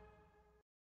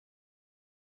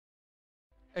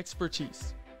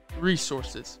 Expertise,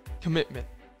 resources, commitment.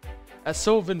 At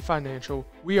Sullivan Financial,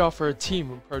 we offer a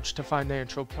team approach to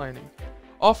financial planning,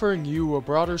 offering you a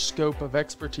broader scope of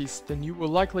expertise than you will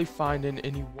likely find in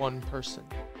any one person.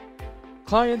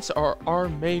 Clients are our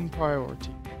main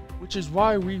priority, which is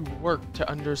why we work to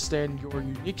understand your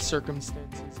unique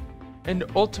circumstances and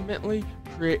ultimately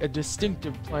create a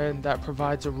distinctive plan that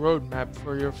provides a roadmap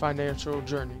for your financial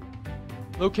journey.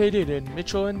 Located in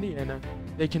Mitchell, Indiana,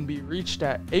 they can be reached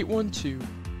at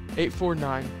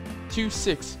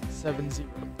 812-849-2670.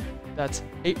 That's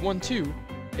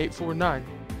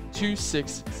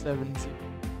 812-849-2670.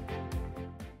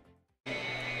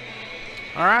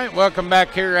 All right, welcome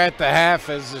back here at the half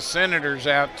as the Senators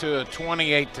out to a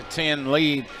 28-10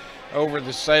 lead over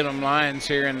the Salem Lions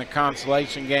here in the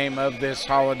consolation game of this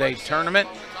holiday tournament.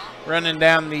 Running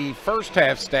down the first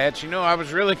half stats, I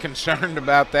was really concerned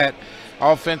about that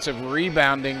offensive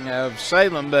rebounding of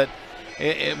Salem, but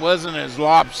it wasn't as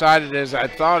lopsided as I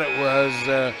thought it was.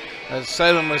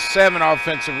 Salem with 7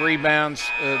 offensive rebounds,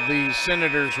 the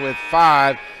Senators with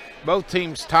 5. Both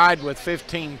teams tied with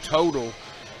 15 total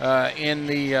in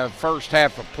the first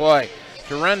half of play.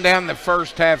 To run down the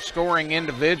first half scoring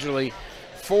individually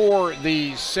for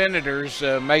the Senators,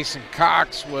 Mason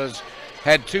Cox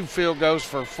had 2 field goals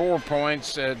for 4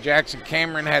 points. Jackson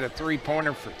Cameron had a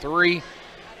 3-pointer for 3.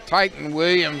 Titan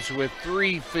Williams with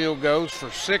 3 field goals for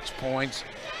 6 points.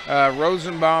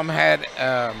 Rosenbaum had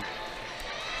a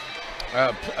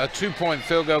 2-point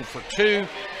field goal for 2.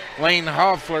 Lane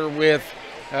Hoffler with,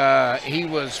 he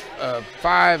was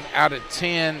 5 out of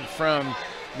 10 from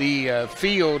the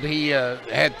field. He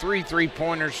had 3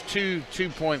 3-pointers, 2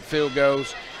 2-point field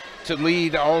goals to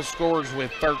lead all scorers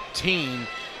with 13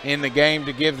 in the game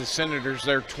to give the Senators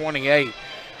their 28.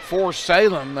 For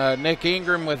Salem, Nick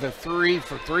Ingram with a 3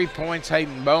 for 3 points.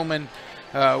 Hayden Bowman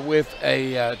with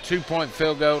a 2-point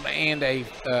field goal and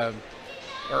with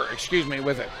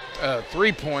a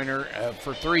 3-pointer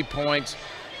for 3 points.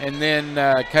 And then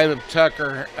Caleb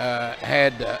Tucker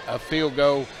had a field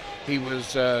goal. He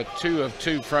was 2 of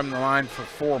 2 from the line for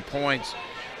 4 points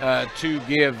to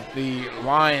give the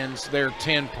Lions their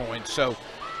 10 points. So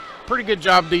pretty good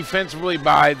job defensively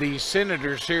by the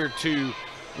Senators here to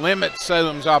limit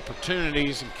Salem's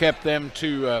opportunities and kept them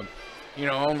to,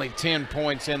 only 10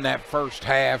 points in that first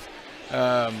half.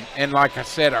 And like I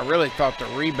said, I really thought the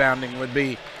rebounding would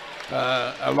be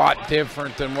a lot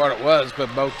different than what it was,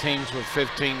 but both teams with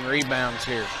 15 rebounds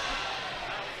here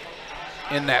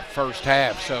in that first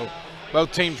half. So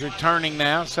both teams returning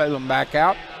now. Salem back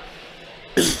out.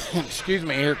 Excuse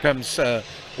me, here comes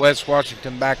West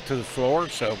Washington back to the floor.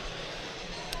 So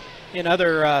in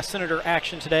other Senator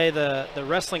action today, the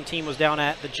wrestling team was down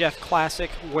at the Jeff Classic,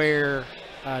 where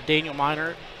Daniel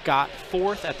Miner got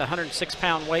 4th at the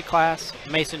 106-pound weight class.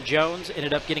 Mason Jones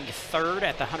ended up getting 3rd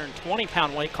at the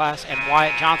 120-pound weight class, and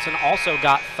Wyatt Johnson also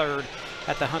got 3rd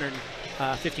at the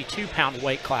 152-pound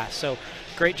weight class. So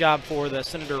great job for the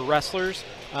Senator wrestlers.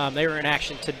 They were in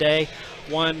action today.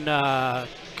 One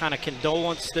kind of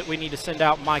condolence that we need to send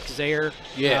out: Mike Zaire,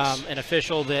 yes, an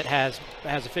official that has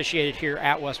officiated here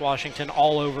at West Washington,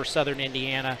 all over Southern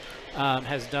Indiana,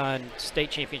 has done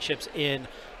state championships in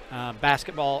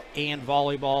basketball and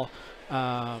volleyball.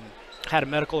 Had a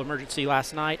medical emergency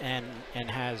last night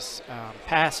and has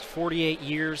passed 48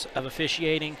 years of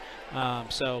officiating.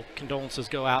 So condolences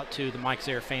go out to the Mike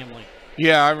Zaire family.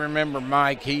 Yeah, I remember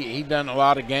Mike. He done a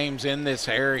lot of games in this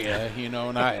area,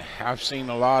 and I've seen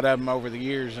a lot of them over the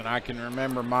years, and I can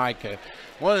remember Mike,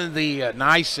 one of the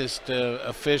nicest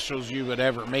officials you would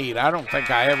ever meet. I don't think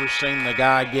I ever seen the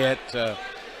guy get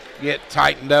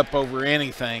tightened up over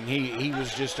anything. He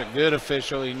was just a good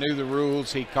official. He knew the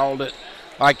rules. He called it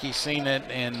like he seen it,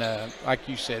 and like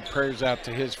you said, prayers out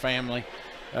to his family.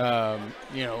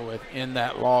 In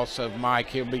that loss of Mike,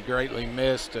 he'll be greatly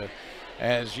missed.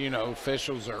 As you know,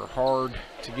 officials are hard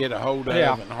to get a hold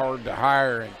of and hard to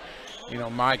hire, and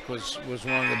Mike was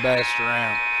one of the best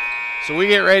around. So we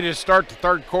get ready to start the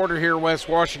third quarter here. West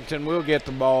Washington will get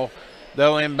the ball.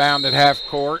 They'll inbound at half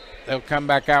court. They'll come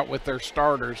back out with their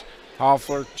starters: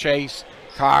 Hoffler, Chase,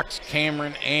 Cox,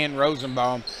 Cameron, and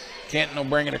Rosenbaum. Kenton will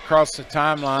bring it across the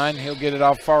timeline. He'll get it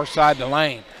off far side to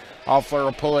Lane. Hoffler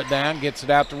will pull it down, gets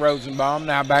it out to Rosenbaum.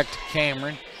 Now back to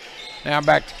Cameron. Now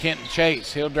back to Kenton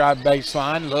Chase. He'll drive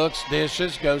baseline, looks,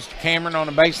 dishes, goes to Cameron on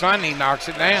the baseline, and he knocks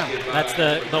it down. That's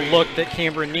the look that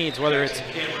Cameron needs, whether it's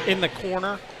in the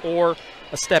corner or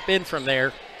a step in from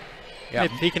there.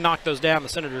 Yep. If he can knock those down, the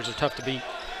Senators are tough to beat.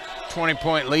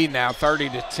 20-point lead now,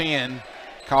 30-10.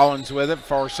 Collins with it,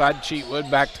 far side, Cheatwood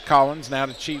back to Collins. Now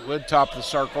to Cheatwood, top of the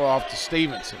circle, off to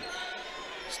Stevenson.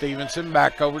 Stevenson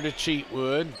back over to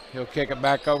Cheatwood. He'll kick it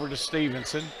back over to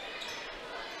Stevenson.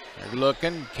 They're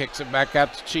looking, kicks it back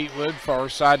out to Cheatwood, far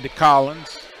side to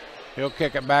Collins. He'll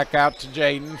kick it back out to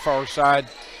Jaden, far side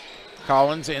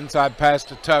Collins, inside pass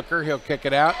to Tucker. He'll kick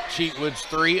it out. Cheatwood's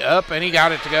 3 up, and he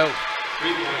got it to go.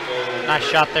 Nice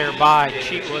shot there by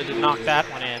Cheatwood to knock that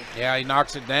one in. Yeah, he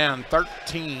knocks it down.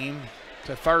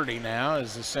 13-30 now,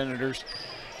 as the Senators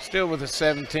still with a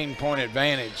 17-point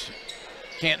advantage.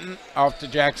 Kenton off to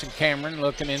Jackson Cameron,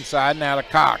 looking inside, now to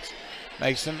Cox.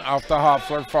 Mason off the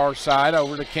Hoffler, far side,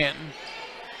 over to Kenton.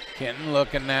 Kenton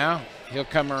looking now. He'll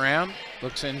come around,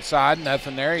 looks inside,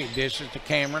 nothing there. He dishes to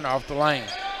Cameron off the lane.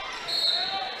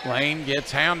 Lane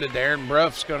gets hounded there, and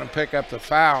Bruff's going to pick up the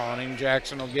foul on him.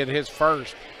 Jackson will get his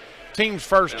first. Team's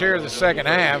first here of the second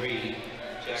half.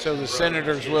 So the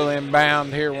Senators will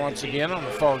inbound here once again on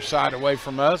the far side away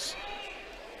from us,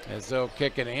 as they'll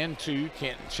kick it in to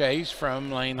Kenton Chase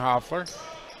from Lane Hoffler.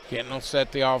 Kenton will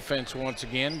set the offense once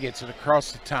again, gets it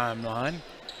across the timeline.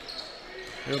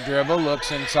 He'll dribble,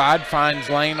 looks inside, finds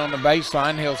Lane on the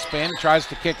baseline. He'll spin, tries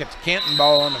to kick it to Kenton,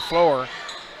 ball on the floor.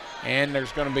 And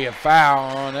there's going to be a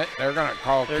foul on it. They're going to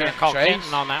call Kenton Chase.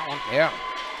 Kenton on that one. Yeah.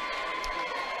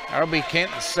 That'll be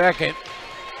Kenton's second,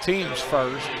 team's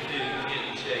first.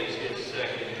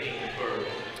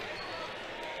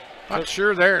 Not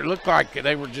sure there. It looked like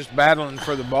they were just battling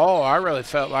for the ball. I really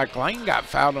felt like Lane got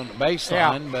fouled on the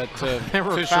baseline, but there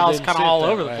were fouls kind of all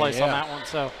over the place on that one.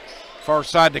 So far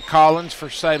side to Collins for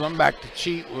Salem, back to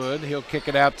Cheatwood. He'll kick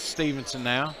it out to Stevenson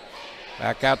now.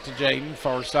 Back out to Jaden,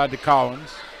 far side to Collins.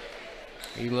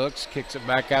 He looks, kicks it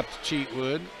back out to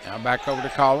Cheatwood. Now back over to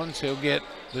Collins. He'll get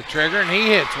the trigger, and he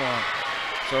hits one.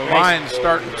 So Lions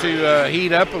starting to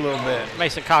heat up a little bit.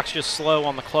 Mason Cox just slow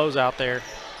on the closeout there.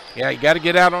 Yeah, you got to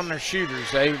get out on their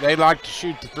shooters. They like to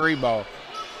shoot the 3-ball.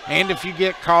 And if you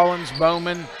get Collins,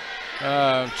 Bowman,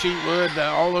 Cheatwood,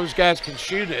 all those guys can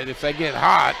shoot it. If they get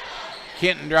hot,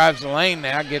 Kenton drives the lane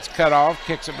now, gets cut off,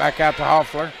 kicks it back out to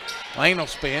Hoffler. Lane will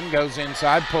spin, goes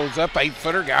inside, pulls up,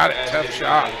 8-footer, got it. Tough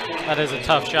shot. That is a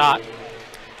tough shot.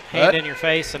 Hand in your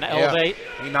face and elevate.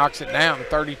 He knocks it down,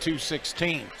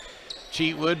 32-16.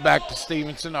 Cheatwood back to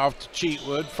Stevenson, off to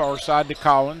Cheatwood, far side to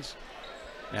Collins.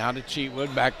 Now to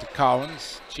Cheatwood, back to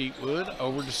Collins. Cheatwood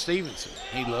over to Stevenson.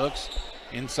 He looks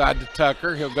inside to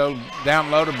Tucker. He'll go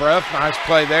down low to Bruff. Nice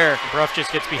play there. Bruff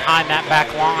just gets behind that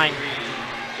back line.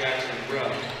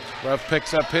 Bruff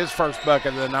picks up his first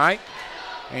bucket of the night,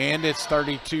 and it's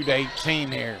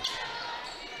 32-18 here.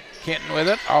 Kenton with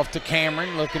it, off to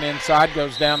Cameron, looking inside,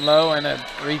 goes down low, and a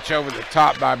reach over the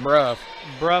top by Bruff.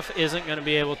 Bruff isn't going to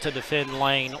be able to defend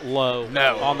Lane low.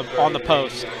 No. On the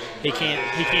post. He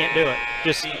can't do it.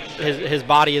 Just his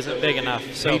body isn't big enough.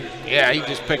 So he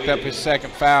just picked up his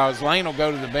second foul. As Lane will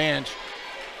go to the bench,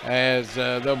 as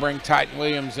they'll bring Titan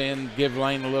Williams in, give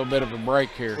Lane a little bit of a break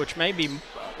here. Which may be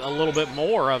a little bit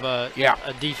more of a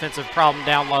defensive problem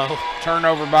down low.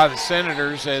 Turnover by the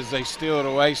Senators as they steal it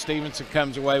away. Stevenson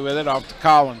comes away with it, off to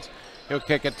Collins. He'll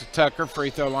kick it to Tucker,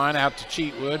 free throw line, out to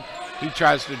Cheatwood. He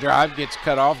tries to drive, gets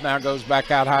cut off, now goes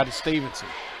back out high to Stevenson.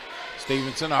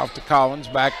 Stevenson off to Collins,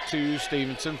 back to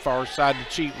Stevenson, far side to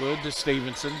Cheatwood, to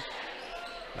Stevenson.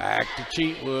 Back to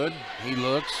Cheatwood, he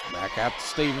looks, back out to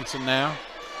Stevenson now.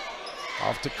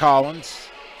 Off to Collins.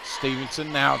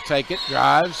 Stevenson now take it,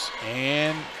 drives,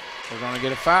 and we're going to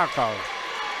get a foul call.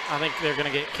 I think they're going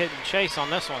to get Kid and Chase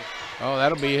on this one. Oh,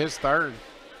 that'll be his third.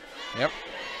 Yep.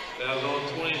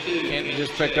 Kenton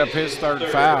just picked up his third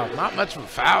foul. Not much of a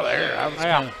foul there.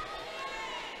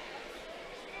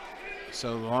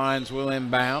 So the Lions will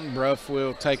inbound. Bruff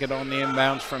will take it on the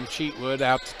inbounds from Cheatwood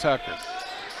out to Tucker.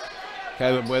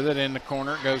 Caleb with it in the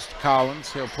corner. It goes to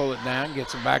Collins. He'll pull it down,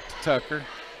 gets it back to Tucker.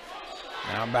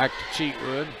 Now back to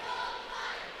Cheatwood.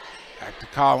 Back to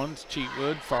Collins.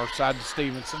 Cheatwood, far side to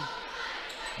Stevenson.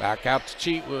 Back out to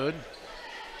Cheatwood.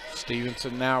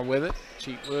 Stevenson now with it.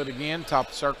 Cheatwood again, top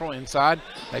of the circle, inside.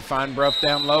 They find Bruff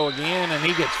down low again, and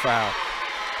he gets fouled.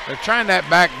 They're trying that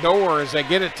back door as they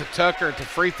get it to Tucker at the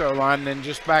free throw line, and then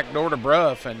just back door to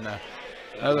Bruff, and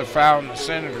another foul on the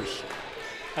Senators.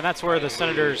 And that's where the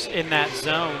Senators in that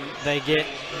zone, the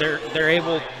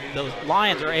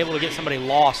Lions are able to get somebody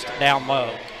lost down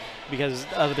low because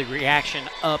of the reaction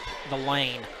up the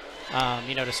lane,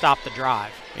 to stop the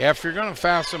drive. Yeah, if you're going to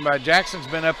foul somebody, Jackson's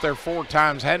been up there 4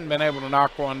 times, hadn't been able to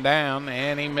knock one down,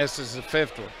 and he misses the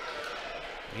 5th one.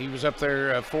 He was up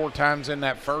there 4 times in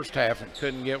that first half and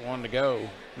couldn't get one to go.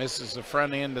 Misses the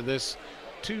front end of this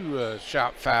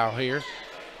 2-shot foul here,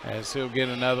 as he'll get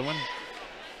another one.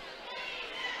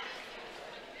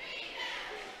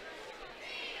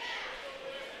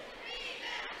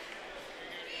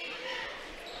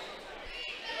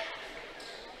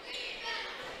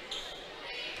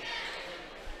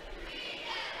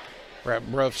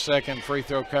 Bruff's second free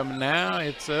throw coming now.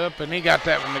 It's up, and he got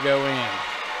that one to go in.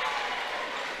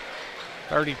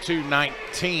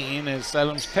 32-19 as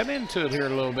Salem's cut into it here a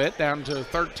little bit, down to a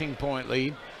 13-point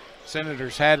lead.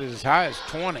 Senators had it as high as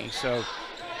 20, so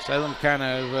Salem kind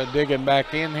of digging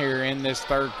back in here in this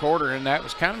third quarter, and that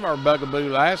was kind of our bugaboo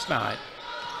last night.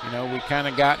 We kind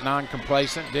of got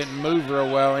non-complacent, didn't move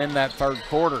real well in that third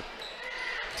quarter.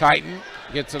 Titan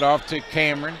gets it off to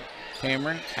Cameron.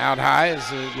 Cameron out high as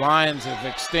the Lions have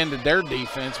extended their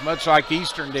defense, much like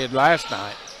Eastern did last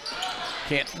night.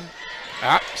 Kenton,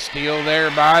 steal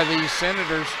there by the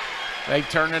Senators. They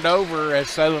turn it over as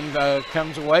Salem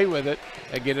comes away with it.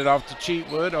 They get it off to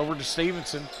Cheatwood, over to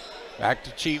Stevenson. Back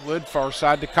to Cheatwood, far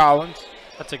side to Collins.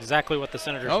 That's exactly what the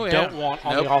Senators don't want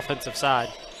on the offensive side.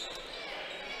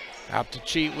 Out to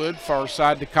Cheatwood, far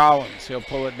side to Collins. He'll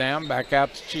pull it down, back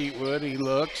out to Cheatwood. He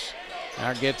looks,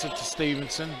 now gets it to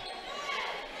Stevenson.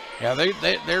 Yeah,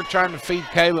 they're trying to feed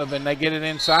Caleb, and they get it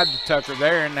inside to Tucker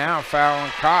there, and now a foul on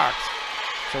Cox.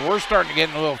 So we're starting to get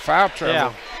in a little foul trouble.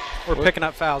 Yeah, we're picking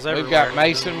up fouls everywhere. We've got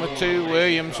Mason with 2,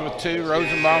 Williams with 2,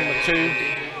 Rosenbaum with 2.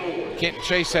 Kenton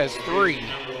Chase has 3.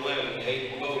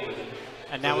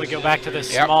 And now we go back to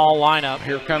this small lineup.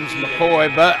 Here comes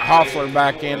McCoy, but Hoffler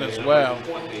back in as well.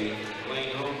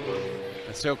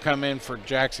 And he'll come in for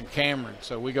Jackson Cameron.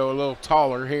 So we go a little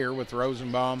taller here with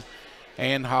Rosenbaum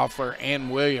and Hoffler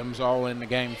and Williams all in the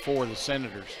game for the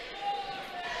Senators.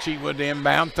 Cheatwood to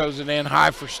inbound, throws it in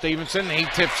high for Stevenson. He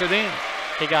tips it in.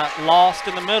 He got lost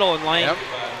in the middle, and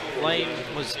Lane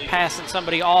was passing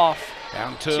somebody off.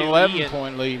 Down to an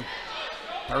 11-point lead,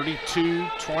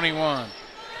 32-21.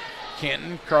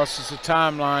 Kenton crosses the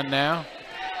timeline now.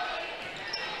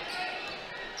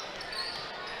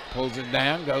 Pulls it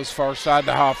down, goes far side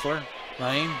to Hoffler.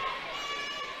 Lane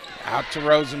out to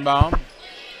Rosenbaum.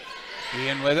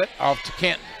 Ian with it, off to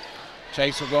Kenton.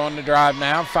 Chase will go on the drive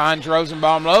now, finds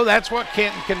Rosenbaum low. That's what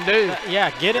Kenton can do. Yeah,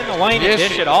 get in the lane and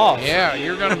dish it off. Yeah,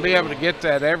 you're going to be able to get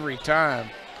that every time.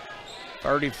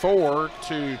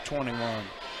 34-21.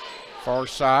 Far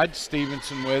side,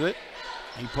 Stevenson with it.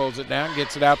 He pulls it down,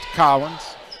 gets it out to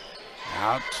Collins.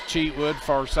 Out to Cheatwood,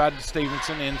 far side to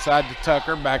Stevenson, inside to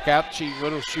Tucker, back out.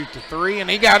 Cheatwood will shoot the three, and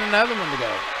he got another one to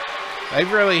go.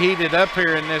 They've really heated up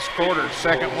here in this quarter.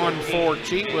 Second one for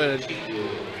Cheatwood.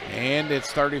 And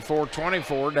it's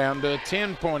 34-24, down to a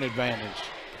 10-point advantage.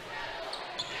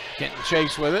 Kenton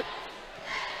Chase with it.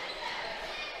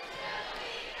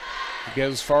 He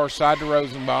goes far side to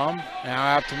Rosenbaum.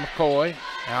 Now out to McCoy.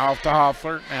 Now off to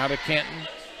Hoffler. Now to Kenton.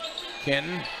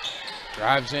 Kenton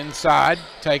drives inside,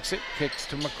 takes it, kicks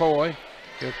to McCoy.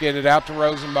 He'll get it out to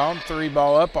Rosenbaum. Three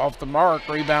ball up off the mark.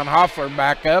 Rebound Hoffler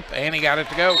back up, and he got it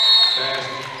to go.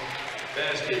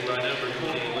 Basket by number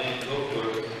 20, Lane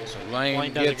Hofer. So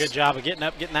Lane does a good job of getting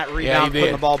up, getting that rebound,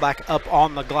 putting the ball back up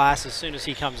on the glass as soon as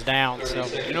he comes down. So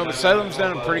you know, but Salem's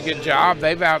done a pretty good job.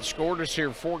 They've outscored us here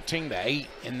 14-8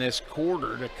 in this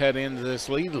quarter to cut into this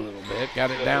lead a little bit.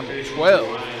 Got it down to 12.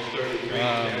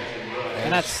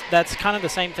 And that's kind of the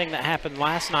same thing that happened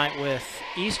last night with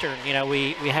Eastern. You know,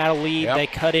 we had a lead. They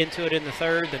cut into it in the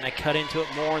third, then they cut into it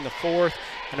more in the fourth,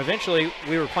 and eventually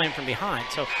we were playing from behind.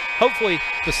 So hopefully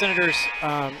the Senators,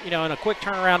 you know, in a quick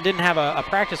turnaround, didn't have a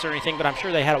practice or anything, but I'm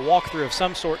sure they had a walkthrough of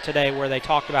some sort today where they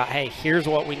talked about, hey, here's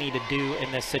what we need to do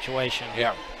in this situation.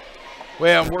 Yeah.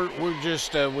 Well, we're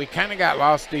just we kind of got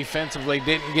lost defensively,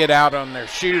 didn't get out on their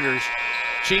shooters.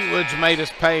 Cheatwood's made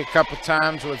us pay a couple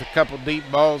times with a couple deep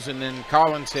balls, and then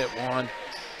Collins hit one.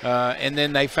 And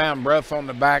then they found Bruff on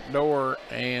the back door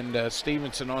and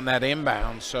Stevenson on that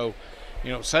inbound. So,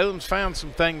 you know, Salem's found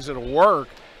some things that'll work.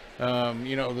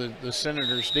 You know, the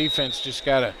Senators' defense just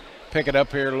got to pick it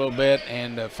up here a little bit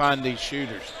and find these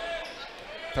shooters.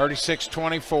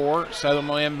 36-24, Salem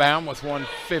will inbound with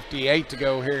 1:58 to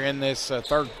go here in this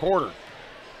third quarter.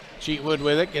 Cheatwood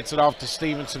with it, gets it off to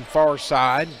Stevenson far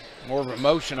side. More of a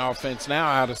motion offense now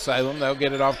out of Salem. They'll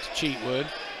get it off to Cheatwood.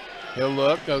 He'll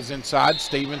look, goes inside.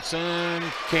 Stevenson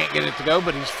can't get it to go,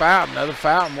 but he's fouled. Another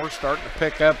foul, and we're starting to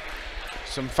pick up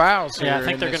some fouls here. Yeah, I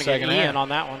think they're going to get Ian on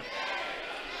that one.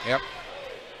 Yep.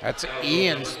 That's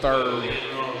Ian's third,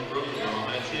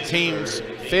 team's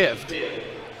fifth.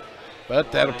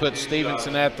 But that'll put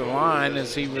Stevenson at the line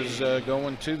as he was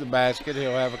going to the basket.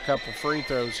 He'll have a couple free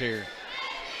throws here.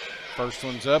 First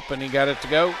one's up, and he got it to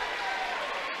go.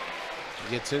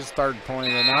 Gets his third point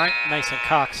of the night. Mason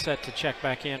Cox set to check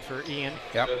back in for Ian.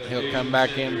 Yep, he'll come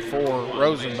back in for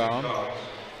Rosenbaum.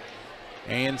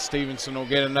 And Stevenson will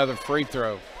get another free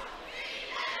throw.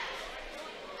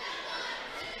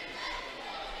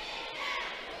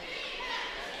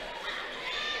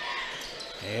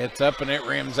 It's up and it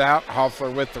rims out. Hoffler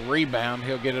with the rebound.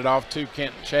 He'll get it off to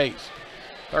Kenton Chase.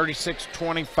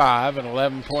 36-25, an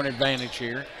 11-point advantage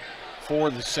here for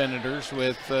the Senators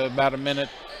with about a minute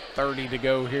 30 to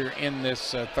go here in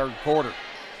this third quarter.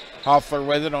 Hoffler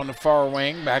with it on the far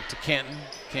wing, back to Kenton.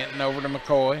 Kenton over to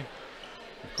McCoy.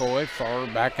 McCoy far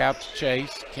back out to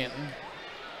Chase. Kenton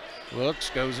looks,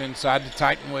 goes inside to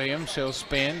Titan Williams. He'll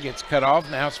spin, gets cut off,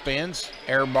 now spins.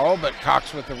 Air ball, but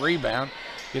Cox with the rebound.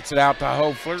 Gets it out to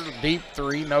Hoffler. Deep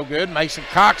three, no good. Mason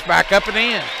Cox back up and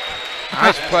in.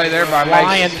 Nice play there by Mason.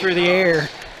 Flying through the air.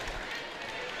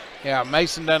 Yeah,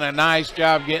 Mason done a nice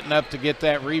job getting up to get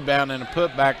that rebound in a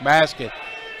putback basket.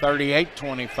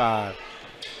 38-25.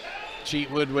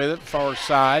 Cheatwood with it, far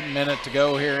side. Minute to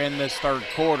go here in this third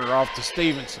quarter, off to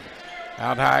Stevenson.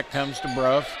 Out high it comes to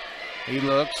Bruff. He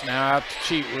looks, now out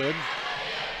to Cheatwood.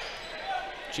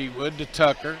 Cheatwood to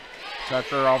Tucker.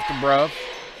 Tucker off to Bruff.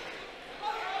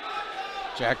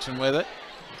 Jackson with it.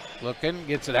 Looking,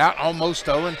 gets it out, almost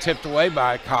stolen, tipped away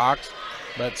by Cox,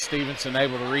 but Stevenson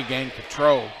able to regain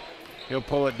control. He'll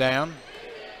pull it down.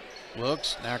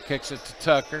 Looks, now kicks it to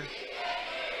Tucker.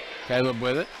 Caleb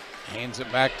with it. Hands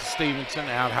it back to Stevenson,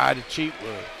 out high to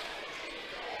Cheatwood.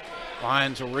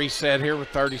 Lions will reset here with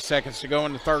 30 seconds to go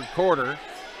in the third quarter.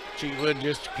 Cheatwood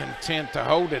just content to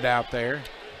hold it out there.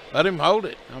 Let him hold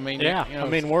it. I mean, yeah, you know, I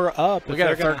mean, we're up. We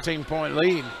got a 13-point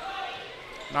lead.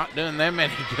 Not doing them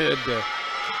any good to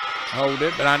hold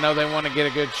it, but I know they want to get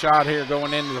a good shot here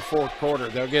going into the fourth quarter.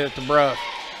 They'll get it to Bruff.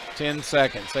 10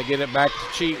 seconds. They get it back to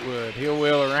Cheatwood. He'll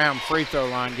wheel around, free throw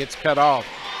line, gets cut off.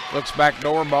 Looks back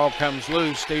door, ball comes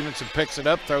loose. Stevenson picks it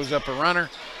up, throws up a runner.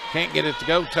 Can't get it to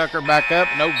go. Tucker back up,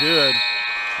 no good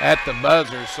at the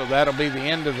buzzer. So that'll be the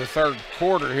end of the third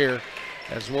quarter here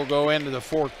as we'll go into the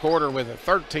fourth quarter with a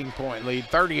 13-point lead,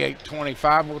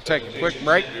 38-25. We'll take a quick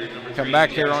break, come back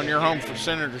here on your home for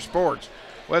Senator Sports,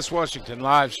 West Washington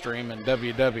live stream and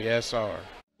WWSR.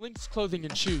 Lynx Clothing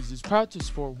and Shoes is proud to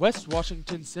support West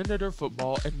Washington Senator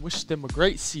football and wish them a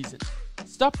great season.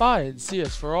 Stop by and see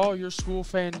us for all your school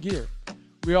fan gear.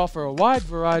 We offer a wide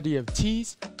variety of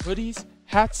tees, hoodies,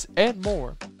 hats, and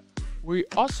more. We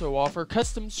also offer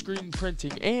custom screen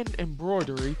printing and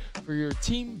embroidery for your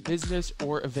team, business,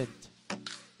 or event.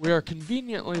 We are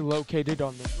conveniently located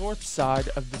on the north side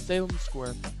of the Salem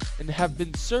Square and have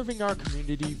been serving our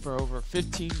community for over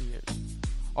 15 years.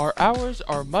 Our hours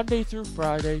are Monday through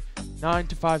Friday, 9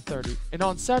 to 5:30, and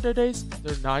on Saturdays,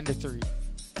 they're 9 to 3.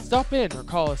 Stop in or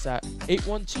call us at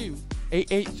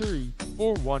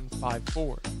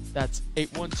 812-883-4154. That's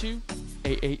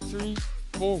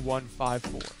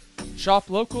 812-883-4154. Shop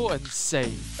local and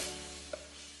save.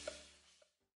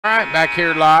 All right, back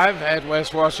here live at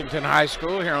West Washington High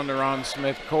School here on the Ron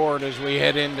Smith Court as we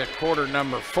head into quarter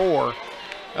number 4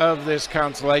 of this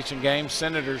consolation game.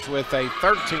 Senators with a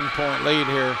 13-point lead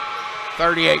here,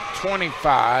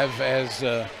 38-25 as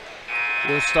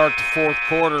we'll start the fourth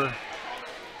quarter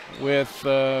with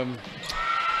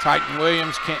Titan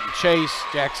Williams, Kenton Chase,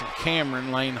 Jackson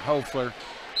Cameron, Lane Hofler,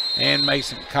 and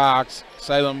Mason Cox.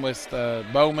 Salem with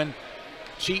Bowman,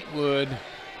 Cheatwood,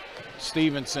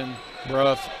 Stevenson,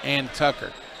 Bruff, and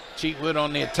Tucker. Cheatwood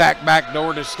on the attack back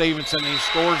door to Stevenson. He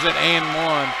scores it and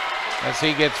one as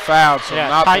he gets fouled. So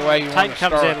not the way you want to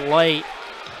start. Titan comes in late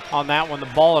on that one. The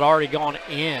ball had already gone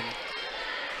in.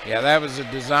 Yeah, that was a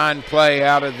design play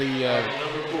out of the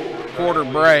quarter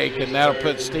break, and that'll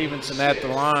put Stevenson at the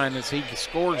line as he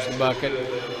scores the bucket.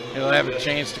 He'll have a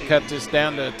chance to cut this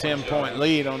down to a 10-point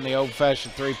lead on the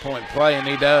old-fashioned three-point play, and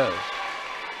he does.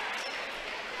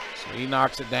 So he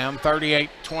knocks it down,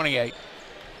 38-28.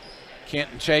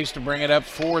 Kenton Chase to bring it up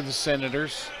for the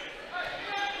Senators.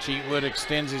 Cheatwood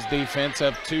extends his defense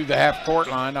up to the half-court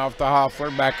line off the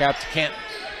Hoffler, back out to Kenton.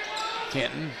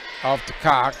 Kenton off to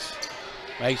Cox.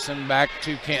 Mason back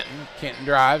to Kenton. Kenton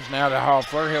drives now to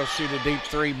Hoffler. He'll shoot a deep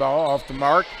three ball off the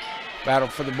mark. Battle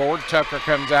for the board. Tucker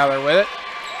comes out there with it.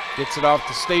 Gets it off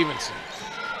to Stevenson.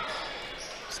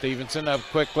 Stevenson up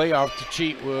quickly off to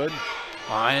Cheatwood.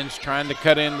 Lions trying to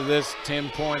cut into this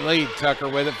 10-point lead. Tucker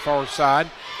with it far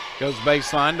side. Goes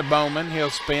baseline to Bowman.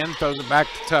 He'll spin, throws it back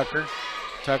to Tucker.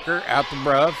 Tucker out to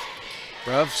Bruff.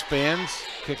 Bruff spins,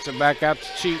 kicks it back out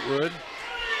to Cheatwood.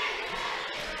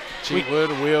 Cheatwood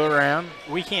will wheel around.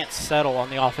 We can't settle on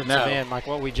the offensive end like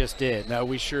what we just did. No,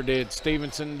 we sure did.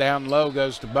 Stevenson down low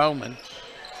goes to Bowman.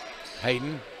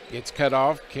 Hayden gets cut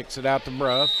off, kicks it out to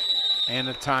Bruff. And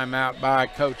a timeout by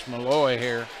Coach Malloy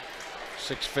here.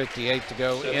 6:58 to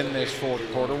go in this fourth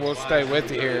quarter. We'll stay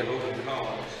with you here.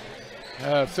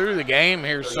 Through the game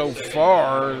here so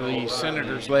far, the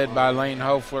Senators led by Lane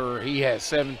Hofler. He has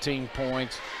 17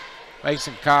 points.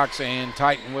 Mason Cox and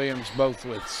Titan Williams both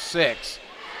with 6.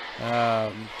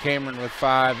 Cameron with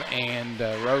 5 and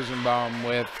Rosenbaum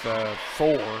with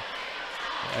 4.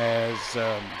 As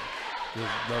the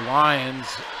Lions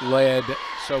led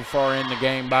so far in the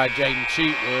game by Jaden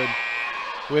Cheatwood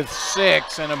with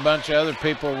 6 and a bunch of other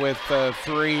people with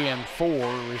 3 and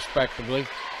 4 respectively.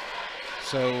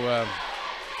 So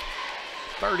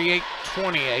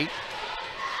 38-28.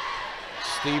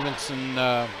 Stevenson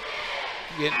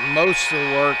getting most of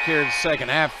the work here in the second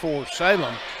half for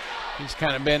Salem. He's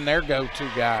kind of been their go-to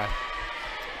guy.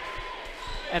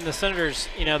 And the Senators,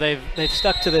 you know, they've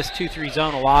stuck to this 2-3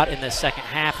 zone a lot in this second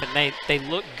half, and they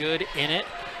look good in it.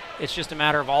 It's just a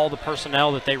matter of all the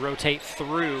personnel that they rotate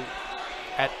through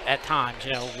at times,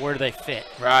 you know, where do they fit?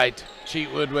 Right.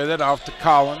 Cheatwood with it off to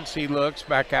Collins. He looks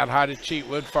back out high to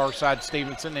Cheatwood, far side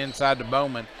Stevenson, inside to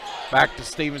Bowman. Back to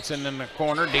Stevenson in the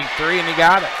corner, deep three, and he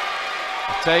got it.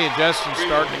 I tell you, Justin's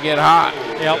starting to get hot.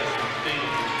 Yep.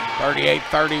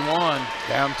 38-31,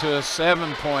 down to a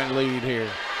 7-point lead here.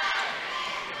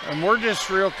 And we're just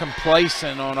real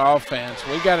complacent on offense.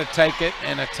 We got to take it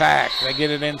and attack. They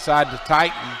get it inside to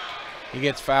Titan. He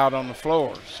gets fouled on the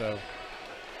floor, so.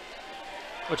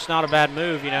 Which is not a bad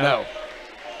move, you know. No.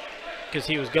 Because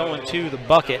he was going to the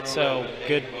bucket, so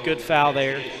good foul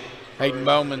there. Hayden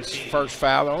Bowman's first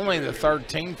foul, only the third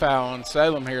team foul on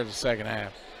Salem here in the second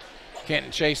half.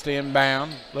 Kenton Chase the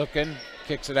inbound, looking,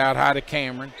 kicks it out high to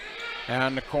Cameron.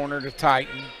 Down the corner to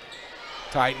Titan.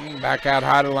 Titan back out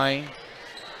high to Lane.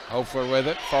 Hopefler with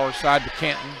it, far side to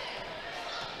Kenton.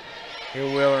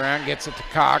 He'll wheel around, gets it to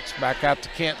Cox, back out to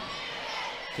Kenton.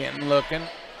 Kenton looking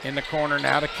in the corner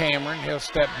now to Cameron. He'll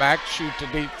step back, shoot the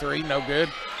deep three, no good.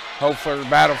 Hopefler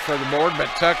battle for the board, but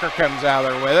Tucker comes out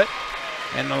there with it.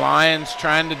 And the Lions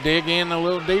trying to dig in a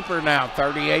little deeper now,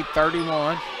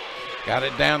 38-31. Got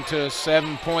it down to a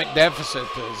 7-point deficit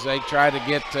as they try to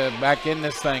get back in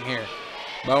this thing here.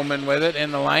 Bowman with it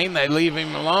in the lane. They leave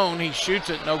him alone. He shoots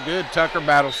it, no good. Tucker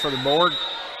battles for the board,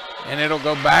 and it'll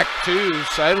go back to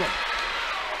Salem.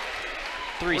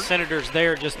 3 Senators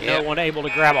there, just no one able to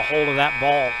grab a hold of that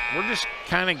ball. We're just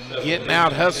kind of getting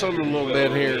out hustled a little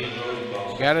bit here.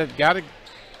 Got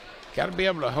to be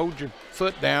able to hold your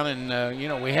foot down, and you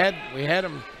know, we had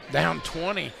them down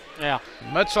 20. Yeah.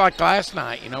 Much like last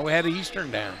night, you know, we had Eastern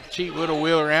down. Cheatwood will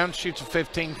wheel around, shoots a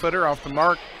 15-footer off the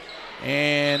mark,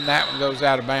 and that one goes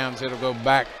out of bounds. It'll go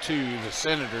back to the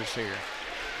Senators here.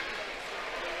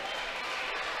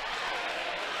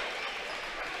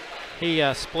 He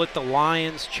split the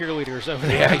Lions cheerleaders over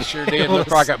there. Yeah, he sure did. Looked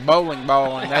like a bowling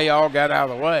ball, and they all got out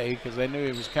of the way because they knew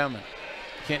he was coming.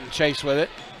 Kenton Chase with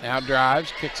it. Now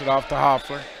drives, kicks it off to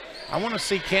Hoffler. I want to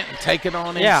see Kenton take it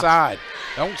on inside.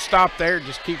 Don't stop there,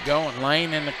 just keep going.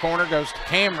 Lane in the corner goes to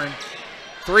Cameron.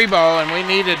 3-ball, and we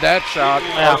needed that shot.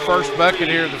 Our first bucket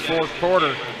here of the fourth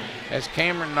quarter as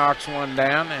Cameron knocks one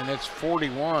down, and it's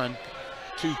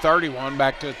 41-31,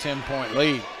 back to a 10-point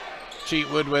lead.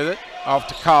 Cheatwood with it, off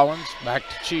to Collins, back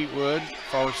to Cheatwood,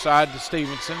 far side to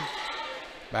Stevenson.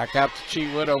 Back out to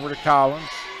Cheatwood, over to Collins.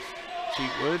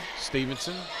 Cheatwood,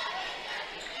 Stevenson.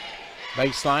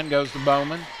 Baseline goes to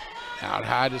Bowman. Out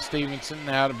high to Stevenson.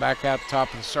 Now to back out the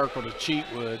top of the circle to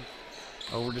Cheatwood.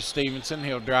 Over to Stevenson.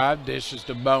 He'll drive. Dishes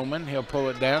to Bowman. He'll pull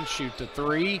it down. Shoot the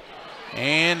 3.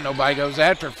 And nobody goes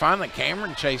after it. Finally,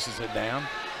 Cameron chases it down.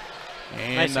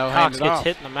 And Mason Cox gets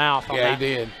hit in the mouth on that. Yeah, he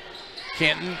did.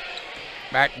 Kenton,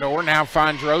 back door. Now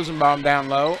finds Rosenbaum down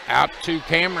low. Out to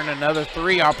Cameron. Another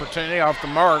 3 opportunity off the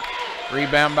mark.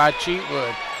 Rebound by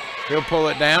Cheatwood. He'll pull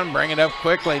it down, bring it up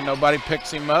quickly. Nobody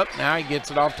picks him up. Now he gets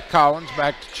it off to Collins,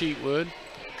 back to Cheatwood.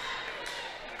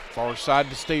 Far side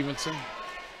to Stevenson.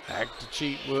 Back to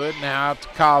Cheatwood, now out to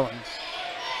Collins.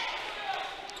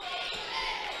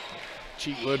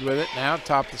 Cheatwood with it now,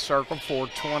 top of the circle,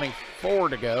 4:24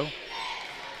 to go.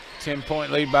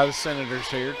 10-point lead by the Senators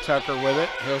here. Tucker with it,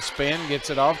 he'll spin, gets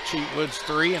it off. Cheatwood's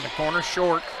 3 in the corner,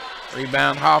 short.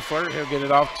 Rebound Hoffler, he'll get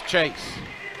it off to Chase.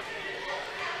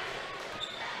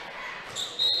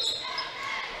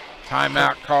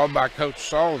 Timeout called by Coach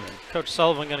Sullivan. Coach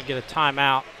Sullivan going to get a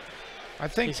timeout. I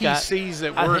think he sees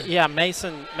that we're...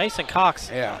 Mason Cox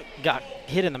got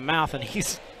hit in the mouth, and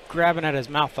he's grabbing at his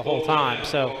mouth the whole time.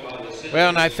 So, well,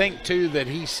 and I think, too, that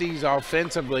he sees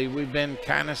offensively we've been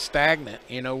kind of stagnant.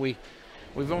 You know, we've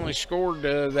only scored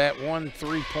that 1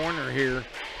 3-pointer here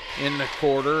in the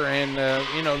quarter, and,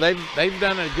 you know, they've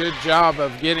done a good job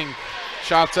of getting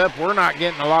shots up. We're not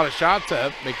getting a lot of shots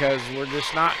up because we're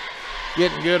just not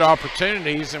getting good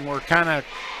opportunities, and we're kind of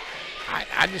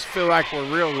I just feel like we're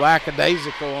real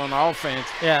lackadaisical on offense.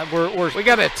 Yeah, we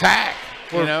got to attack,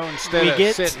 you know, instead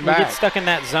of sitting back. We get stuck in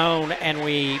that zone, and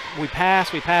we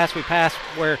pass,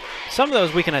 where some of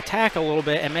those we can attack a little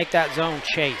bit and make that zone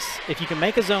chase. If you can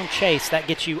make a zone chase, that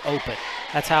gets you open.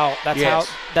 That's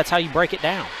how you break it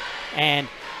down. And,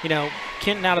 you know,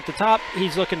 Kenton out at the top,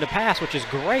 he's looking to pass, which is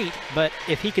great, but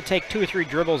if he could take 2 or 3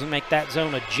 dribbles and make that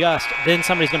zone adjust, then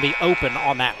somebody's going to be open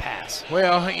on that pass.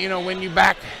 Well, you know, when you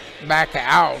back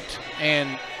out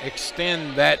and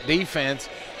extend that defense,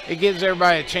 it gives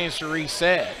everybody a chance to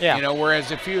reset. Yeah. You know, whereas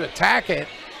if you attack it,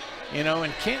 you know,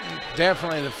 and Kenton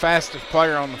definitely the fastest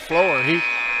player on the floor. He,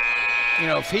 you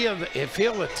know, if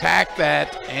he'll attack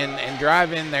that and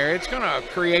drive in there, it's going to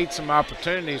create some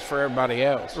opportunities for everybody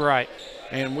else. Right.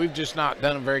 And we've just not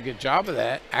done a very good job of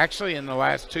that. Actually, in the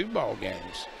last 2 ball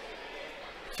games,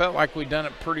 felt like we'd done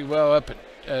it pretty well up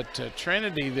at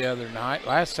Trinity the other night,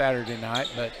 last Saturday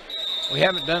night, but we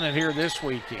haven't done it here this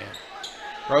weekend.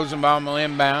 Rosenbaum will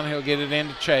inbound. He'll get it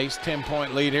into Chase.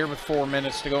 10-point lead here with 4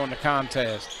 minutes to go in the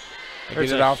contest.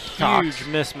 There's a huge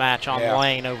mismatch on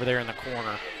Lane over there in the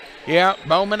corner. Yeah,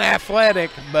 Bowman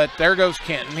athletic, but there goes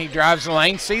Kenton. He drives the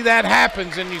lane. See, that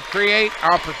happens, and you create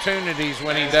opportunities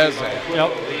when he does that.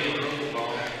 Yep.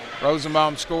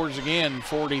 Rosenbaum scores again,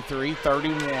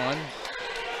 43-31.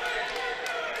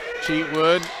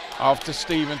 Cheatwood off to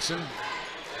Stevenson.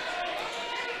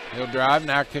 He'll drive,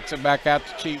 now kicks it back out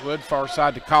to Cheatwood, far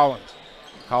side to Collins.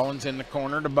 Collins in the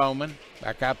corner to Bowman.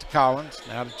 Back out to Collins,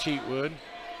 now to Cheatwood.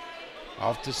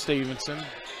 Off to Stevenson.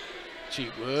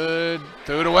 Cheatwood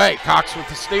threw it away. Cox with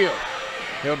the steal.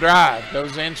 He'll drive,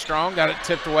 goes in strong, got it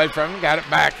tipped away from him, got it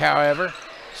back, however.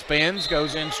 Spins,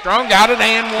 goes in strong, got it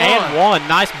and one. And one.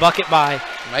 Nice bucket by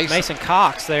Mason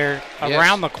Cox there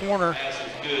around the corner.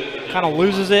 Kind of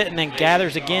loses it and then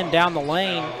gathers again down the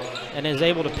lane and is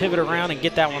able to pivot around and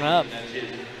get that one up.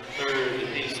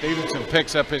 Stevenson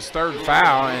picks up his third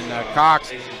foul, and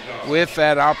Cox, with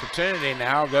that opportunity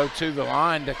now, go to the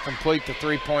line to complete the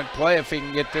three-point play if he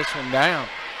can get this one down.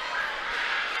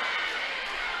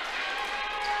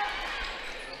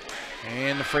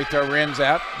 And the free throw rims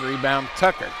out. Rebound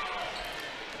Tucker.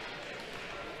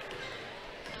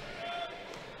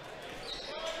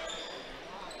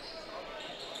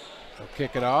 They'll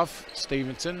kick it off.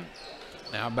 Stevenson.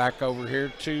 Now back over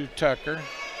here to Tucker.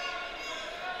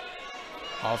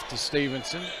 Off to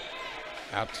Stevenson.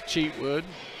 Out to Cheatwood.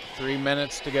 3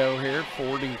 minutes to go here.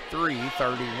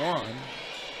 43-31.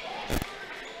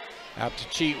 Out to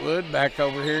Cheatwood. Back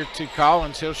over here to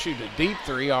Collins. He'll shoot a deep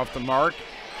three off the mark.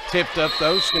 Tipped up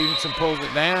though. Stevenson pulls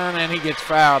it down and he gets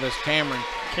fouled as Cameron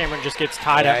just gets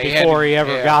tied up before he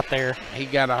ever got there. He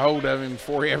got a hold of him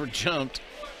before he ever jumped.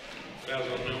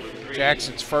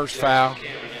 Jackson's first foul.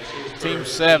 Team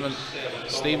 7.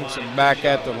 Stevenson back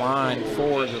at the line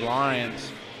for the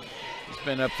Lions. He's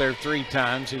been up there 3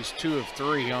 times. He's 2 of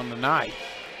 3 on the night.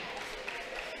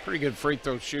 Pretty good free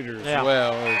throw shooter as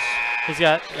well.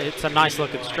 It's a nice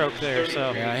looking stroke there.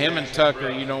 So yeah, him and Tucker,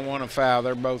 you don't want to foul.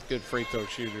 They're both good free throw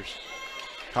shooters.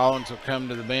 Collins will come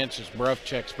to the bench as Bruff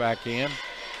checks back in.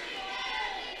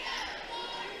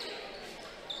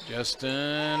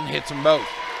 Justin hits them both.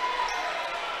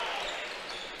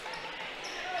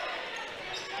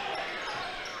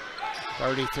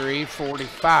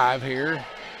 (33-45) here.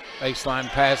 Baseline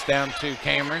pass down to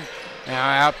Cameron. Now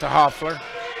out to Hoffler.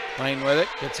 Lane with it.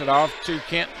 Gets it off to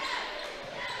Kenton.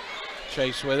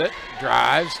 Chase with it.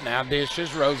 Drives. Now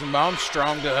dishes. Rosenbaum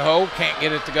strong to the hole. Can't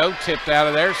get it to go. Tipped out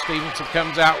of there. Stevenson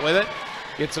comes out with it.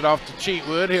 Gets it off to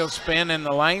Cheatwood. He'll spin in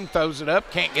the lane. Throws it up.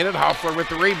 Can't get it. Hoffler with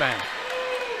the rebound.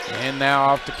 And now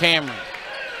off to Cameron.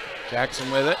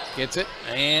 Jackson with it. Gets it.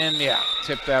 And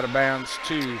tipped out of bounds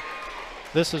to.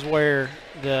 This is where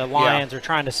the Lions are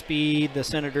trying to speed the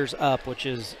Senators up, which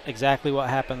is exactly what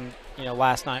happened,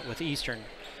 last night with Eastern.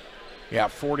 Yeah,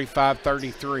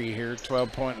 45-33 here,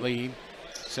 12-point lead.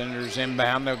 Senators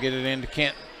inbound, they'll get it into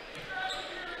Kenton.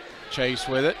 Chase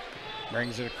with it,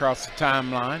 brings it across the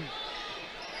timeline.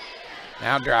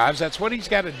 Now drives, that's what he's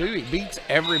got to do. He beats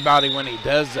everybody when he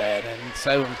does that, and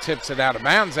Salem tips it out of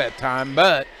bounds that time,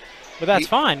 but that's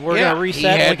fine. We're going to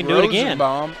reset and we can do it again.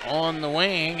 Rosenbaum on the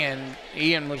wing, and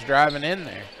Ian was driving in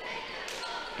there.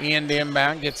 Ian to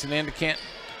inbound, gets it into Kenton.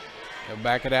 He'll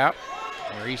back it out.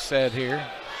 Reset here.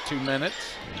 2 minutes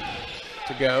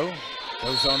to go.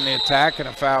 Goes on the attack and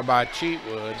a foul by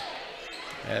Cheatwood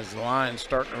as the Lions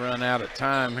starting to run out of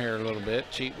time here a little bit.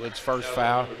 Cheatwood's first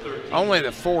foul. Only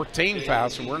the 14 foul,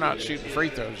 so we're not shooting free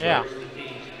throws yet.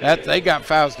 They got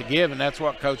fouls to give, and that's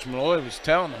what Coach Malloy was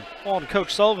telling them. Well, and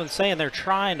Coach Sullivan's saying they're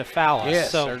trying to foul us.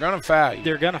 Yes, so they're going to foul you.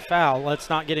 They're going to foul. Let's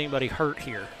not get anybody hurt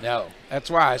here. No, that's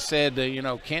why I said,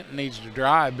 Kenton needs to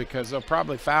drive because they'll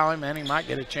probably foul him, and he might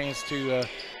get a chance to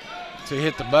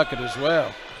hit the bucket as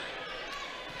well.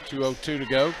 2:02 to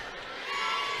go.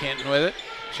 Kenton with it.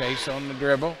 Chase on the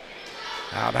dribble.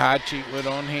 Out high, Cheatwood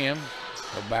on him.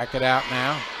 He'll back it out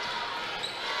now.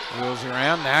 Wheels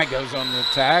around. Now he goes on the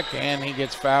attack, and he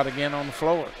gets fouled again on the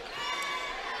floor.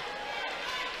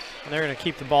 And they're going to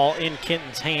keep the ball in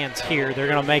Kenton's hands here. They're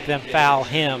going to make them foul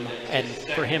him and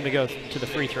for him to go to the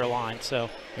free throw line. So.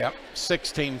 Yep,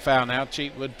 16 foul now.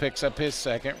 Cheatwood picks up his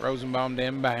second. Rosenbaum to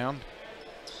inbound.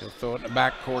 He'll throw it in the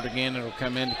backcourt again. It'll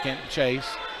come into Kenton Chase.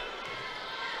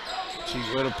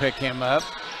 Cheatwood will pick him up.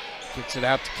 Gets it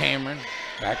out to Cameron.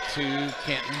 Back to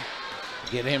Kenton.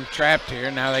 Get him trapped here.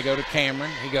 Now they go to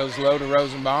Cameron. He goes low to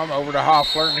Rosenbaum, over to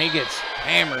Hoffler, and he gets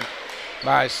hammered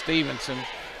by Stevenson.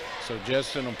 So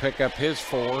Justin will pick up his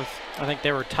fourth. I think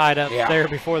they were tied up there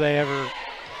before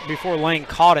Lane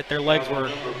caught it. Their legs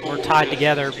were tied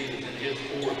together.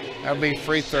 That'll be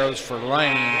free throws for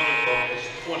Lane.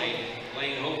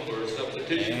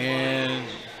 And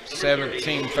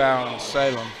 17 foul on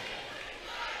Salem.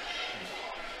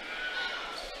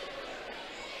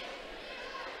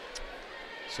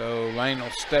 So Lane will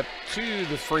step to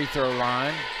the free throw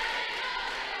line.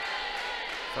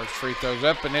 First free throw's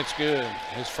up, and it's good.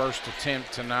 His first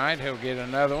attempt tonight. He'll get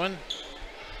another one.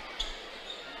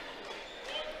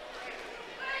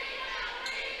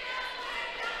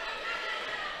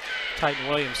 Titan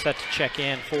Williams set to check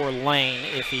in for Lane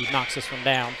if he knocks this one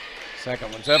down.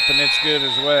 Second one's up, and it's good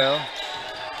as well.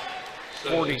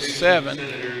 47.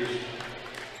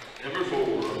 Number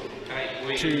 4,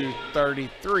 to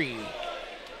 33.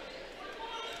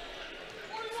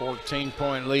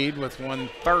 14-point lead with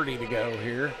 1:30 to go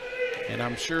here. And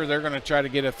I'm sure they're going to try to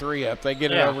get a 3 up. They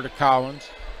get it over to Collins.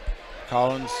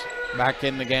 Collins back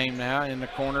in the game now, in the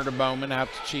corner to Bowman, out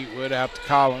to Cheatwood, out to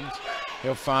Collins.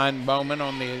 He'll find Bowman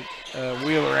on the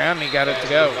wheel around, and he got it to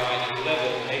go.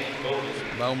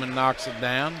 Bowman knocks it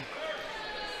down.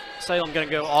 Salem going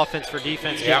to go offense for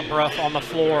defense, get Bruff on the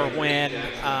floor when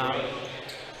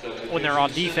they're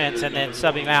on defense, and then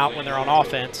sub him out when they're on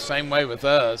offense. Same way with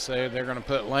us. They're going to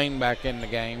put Lane back in the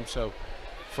game. So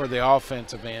for the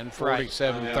offensive end,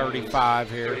 47-35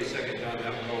 here.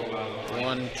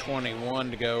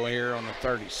 1:21 to go here on the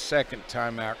 32nd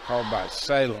timeout called by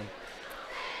Salem.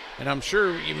 And I'm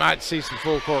sure you might see some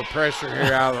full court pressure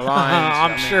here out of the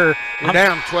lines. I'm sure. We're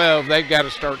down 12. They've got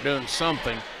to start doing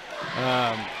something.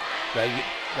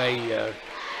 They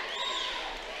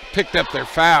picked up their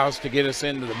fouls to get us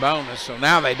into the bonus, so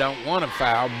now they don't want to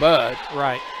foul, but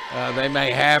they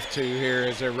may have to here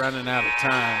as they're running out of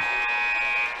time.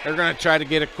 They're going to try to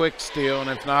get a quick steal, and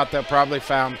if not, they'll probably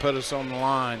foul and put us on the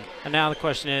line. And now the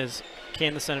question is,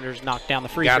 can the Senators knock down the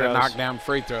free throws? Got to knock down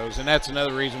free throws, and that's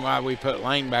another reason why we put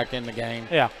Lane back in the game.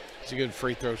 Yeah. He's a good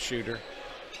free throw shooter.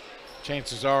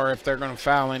 Chances are if they're going to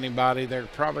foul anybody, they're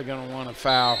probably going to want to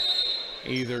foul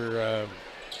either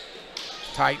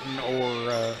Titan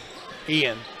or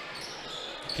Ian.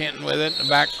 Kenton with it in the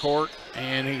back court,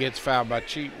 and he gets fouled by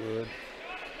Cheatwood.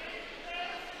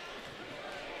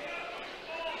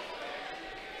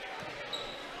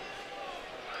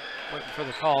 Waiting for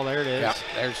the call. There it is. Yeah,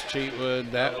 there's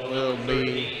Cheatwood. That will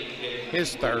be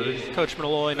his third. Coach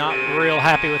Malloy not real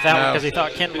happy with that one because he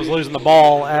thought Kenton was losing the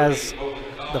ball as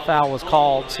the foul was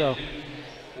called. So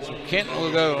Kenton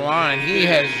will go to the line. He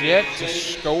has yet to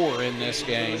score in this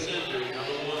game.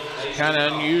 It's kind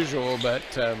of unusual, but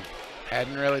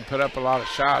hadn't really put up a lot of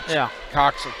shots. Yeah.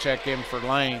 Cox will check in for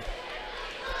Lane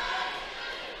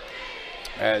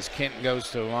as Kenton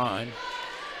goes to the line.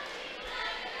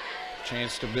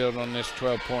 Chance to build on this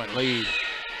 12-point lead.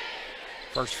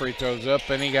 First free throw's up,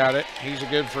 and he got it. He's a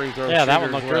good free throw shooter. Yeah, that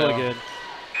one looked really good.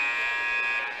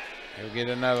 He'll get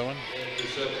another one.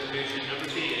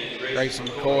 Grayson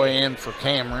McCoy in for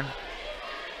Cameron.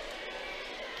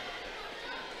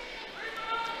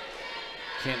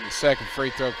 Kenton's second free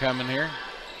throw coming here.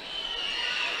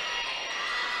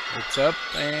 It's up,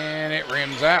 and it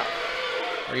rims out.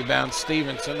 Rebound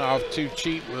Stevenson off to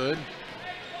Cheatwood.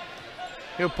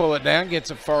 He'll pull it down, gets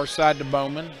it far side to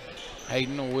Bowman.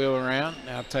 Hayden will wheel around,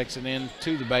 now takes it in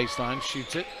to the baseline,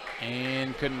 shoots it,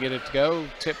 and couldn't get it to go.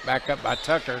 Tipped back up by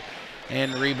Tucker,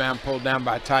 and the rebound pulled down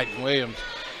by Titan Williams.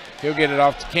 He'll get it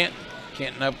off to Kenton.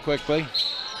 Kenton up quickly.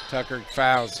 Tucker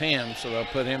fouls him, so they'll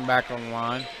put him back on the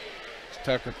line.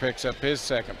 Tucker picks up his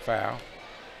second foul.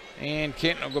 And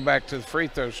Kenton will go back to the free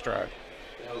throw stripe.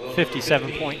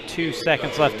 57.2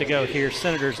 seconds left to go here.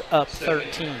 Senators up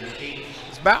 13.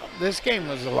 This game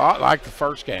was a lot like the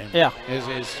first game. Yeah.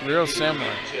 It's real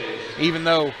similar. Even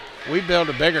though we built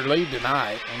a bigger lead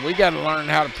tonight, and we got to learn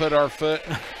how to put our foot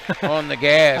on the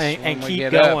gas and when we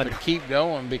get going. up and keep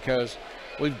going, because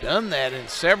we've done that in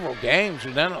several games.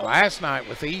 We've done it last night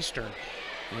with Eastern.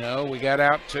 You know, we got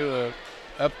up to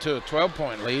a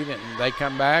 12-point lead, and they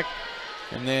come back.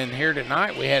 And then here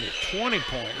tonight we had a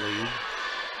 20-point lead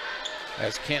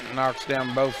as Kenton knocks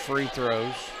down both free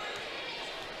throws.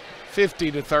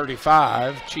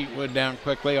 50-35. Cheatwood down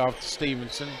quickly off to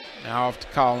Stevenson. Now off to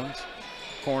Collins.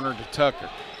 Corner to Tucker.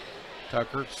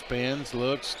 Tucker spins,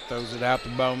 looks, throws it out to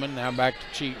Bowman. Now back to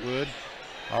Cheatwood.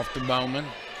 Off to Bowman.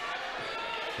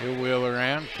 He'll wheel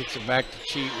around, kicks it back to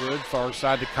Cheatwood. Far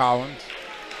side to Collins.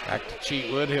 Back to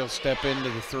Cheatwood. He'll step into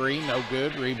the three. No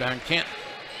good. Rebound Kenton.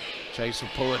 Chase will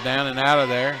pull it down and out of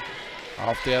there.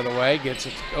 Off the other way. Gets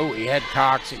it. Oh, he had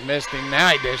Cox. He missed him. Now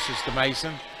he dishes to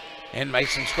Mason. And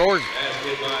Mason scores.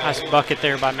 Nice bucket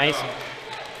there by Mason.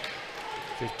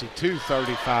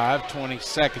 52-35, 20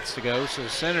 seconds to go. So the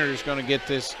Senators going to get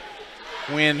this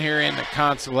win here in the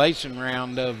consolation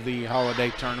round of the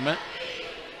holiday tournament.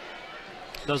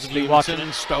 Those of you watching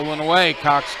it, stolen away.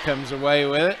 Cox comes away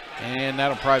with it, and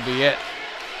that'll probably be it.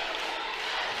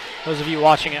 Those of you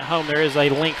watching at home, there is a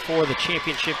link for the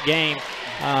championship game.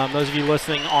 Those of you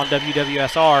listening on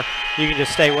WWSR, you can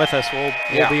just stay with us.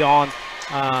 We'll be on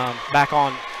back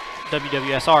on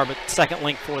WWSR, but second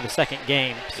link for the second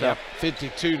game. So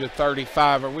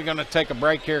 52-35. Are we going to take a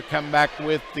break here, come back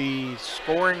with the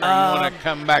scoring, or you want to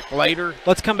come back later?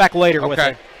 Let's come back later with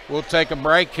it. We'll take a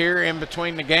break here in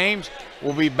between the games.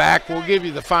 We'll be back. We'll give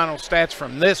you the final stats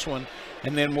from this one,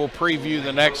 and then we'll preview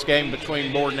the next game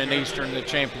between Borden and Eastern, the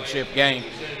championship game,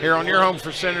 here on your home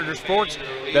for Senator Sports,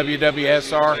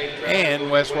 WWSR and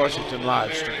West Washington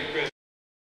Live Stream.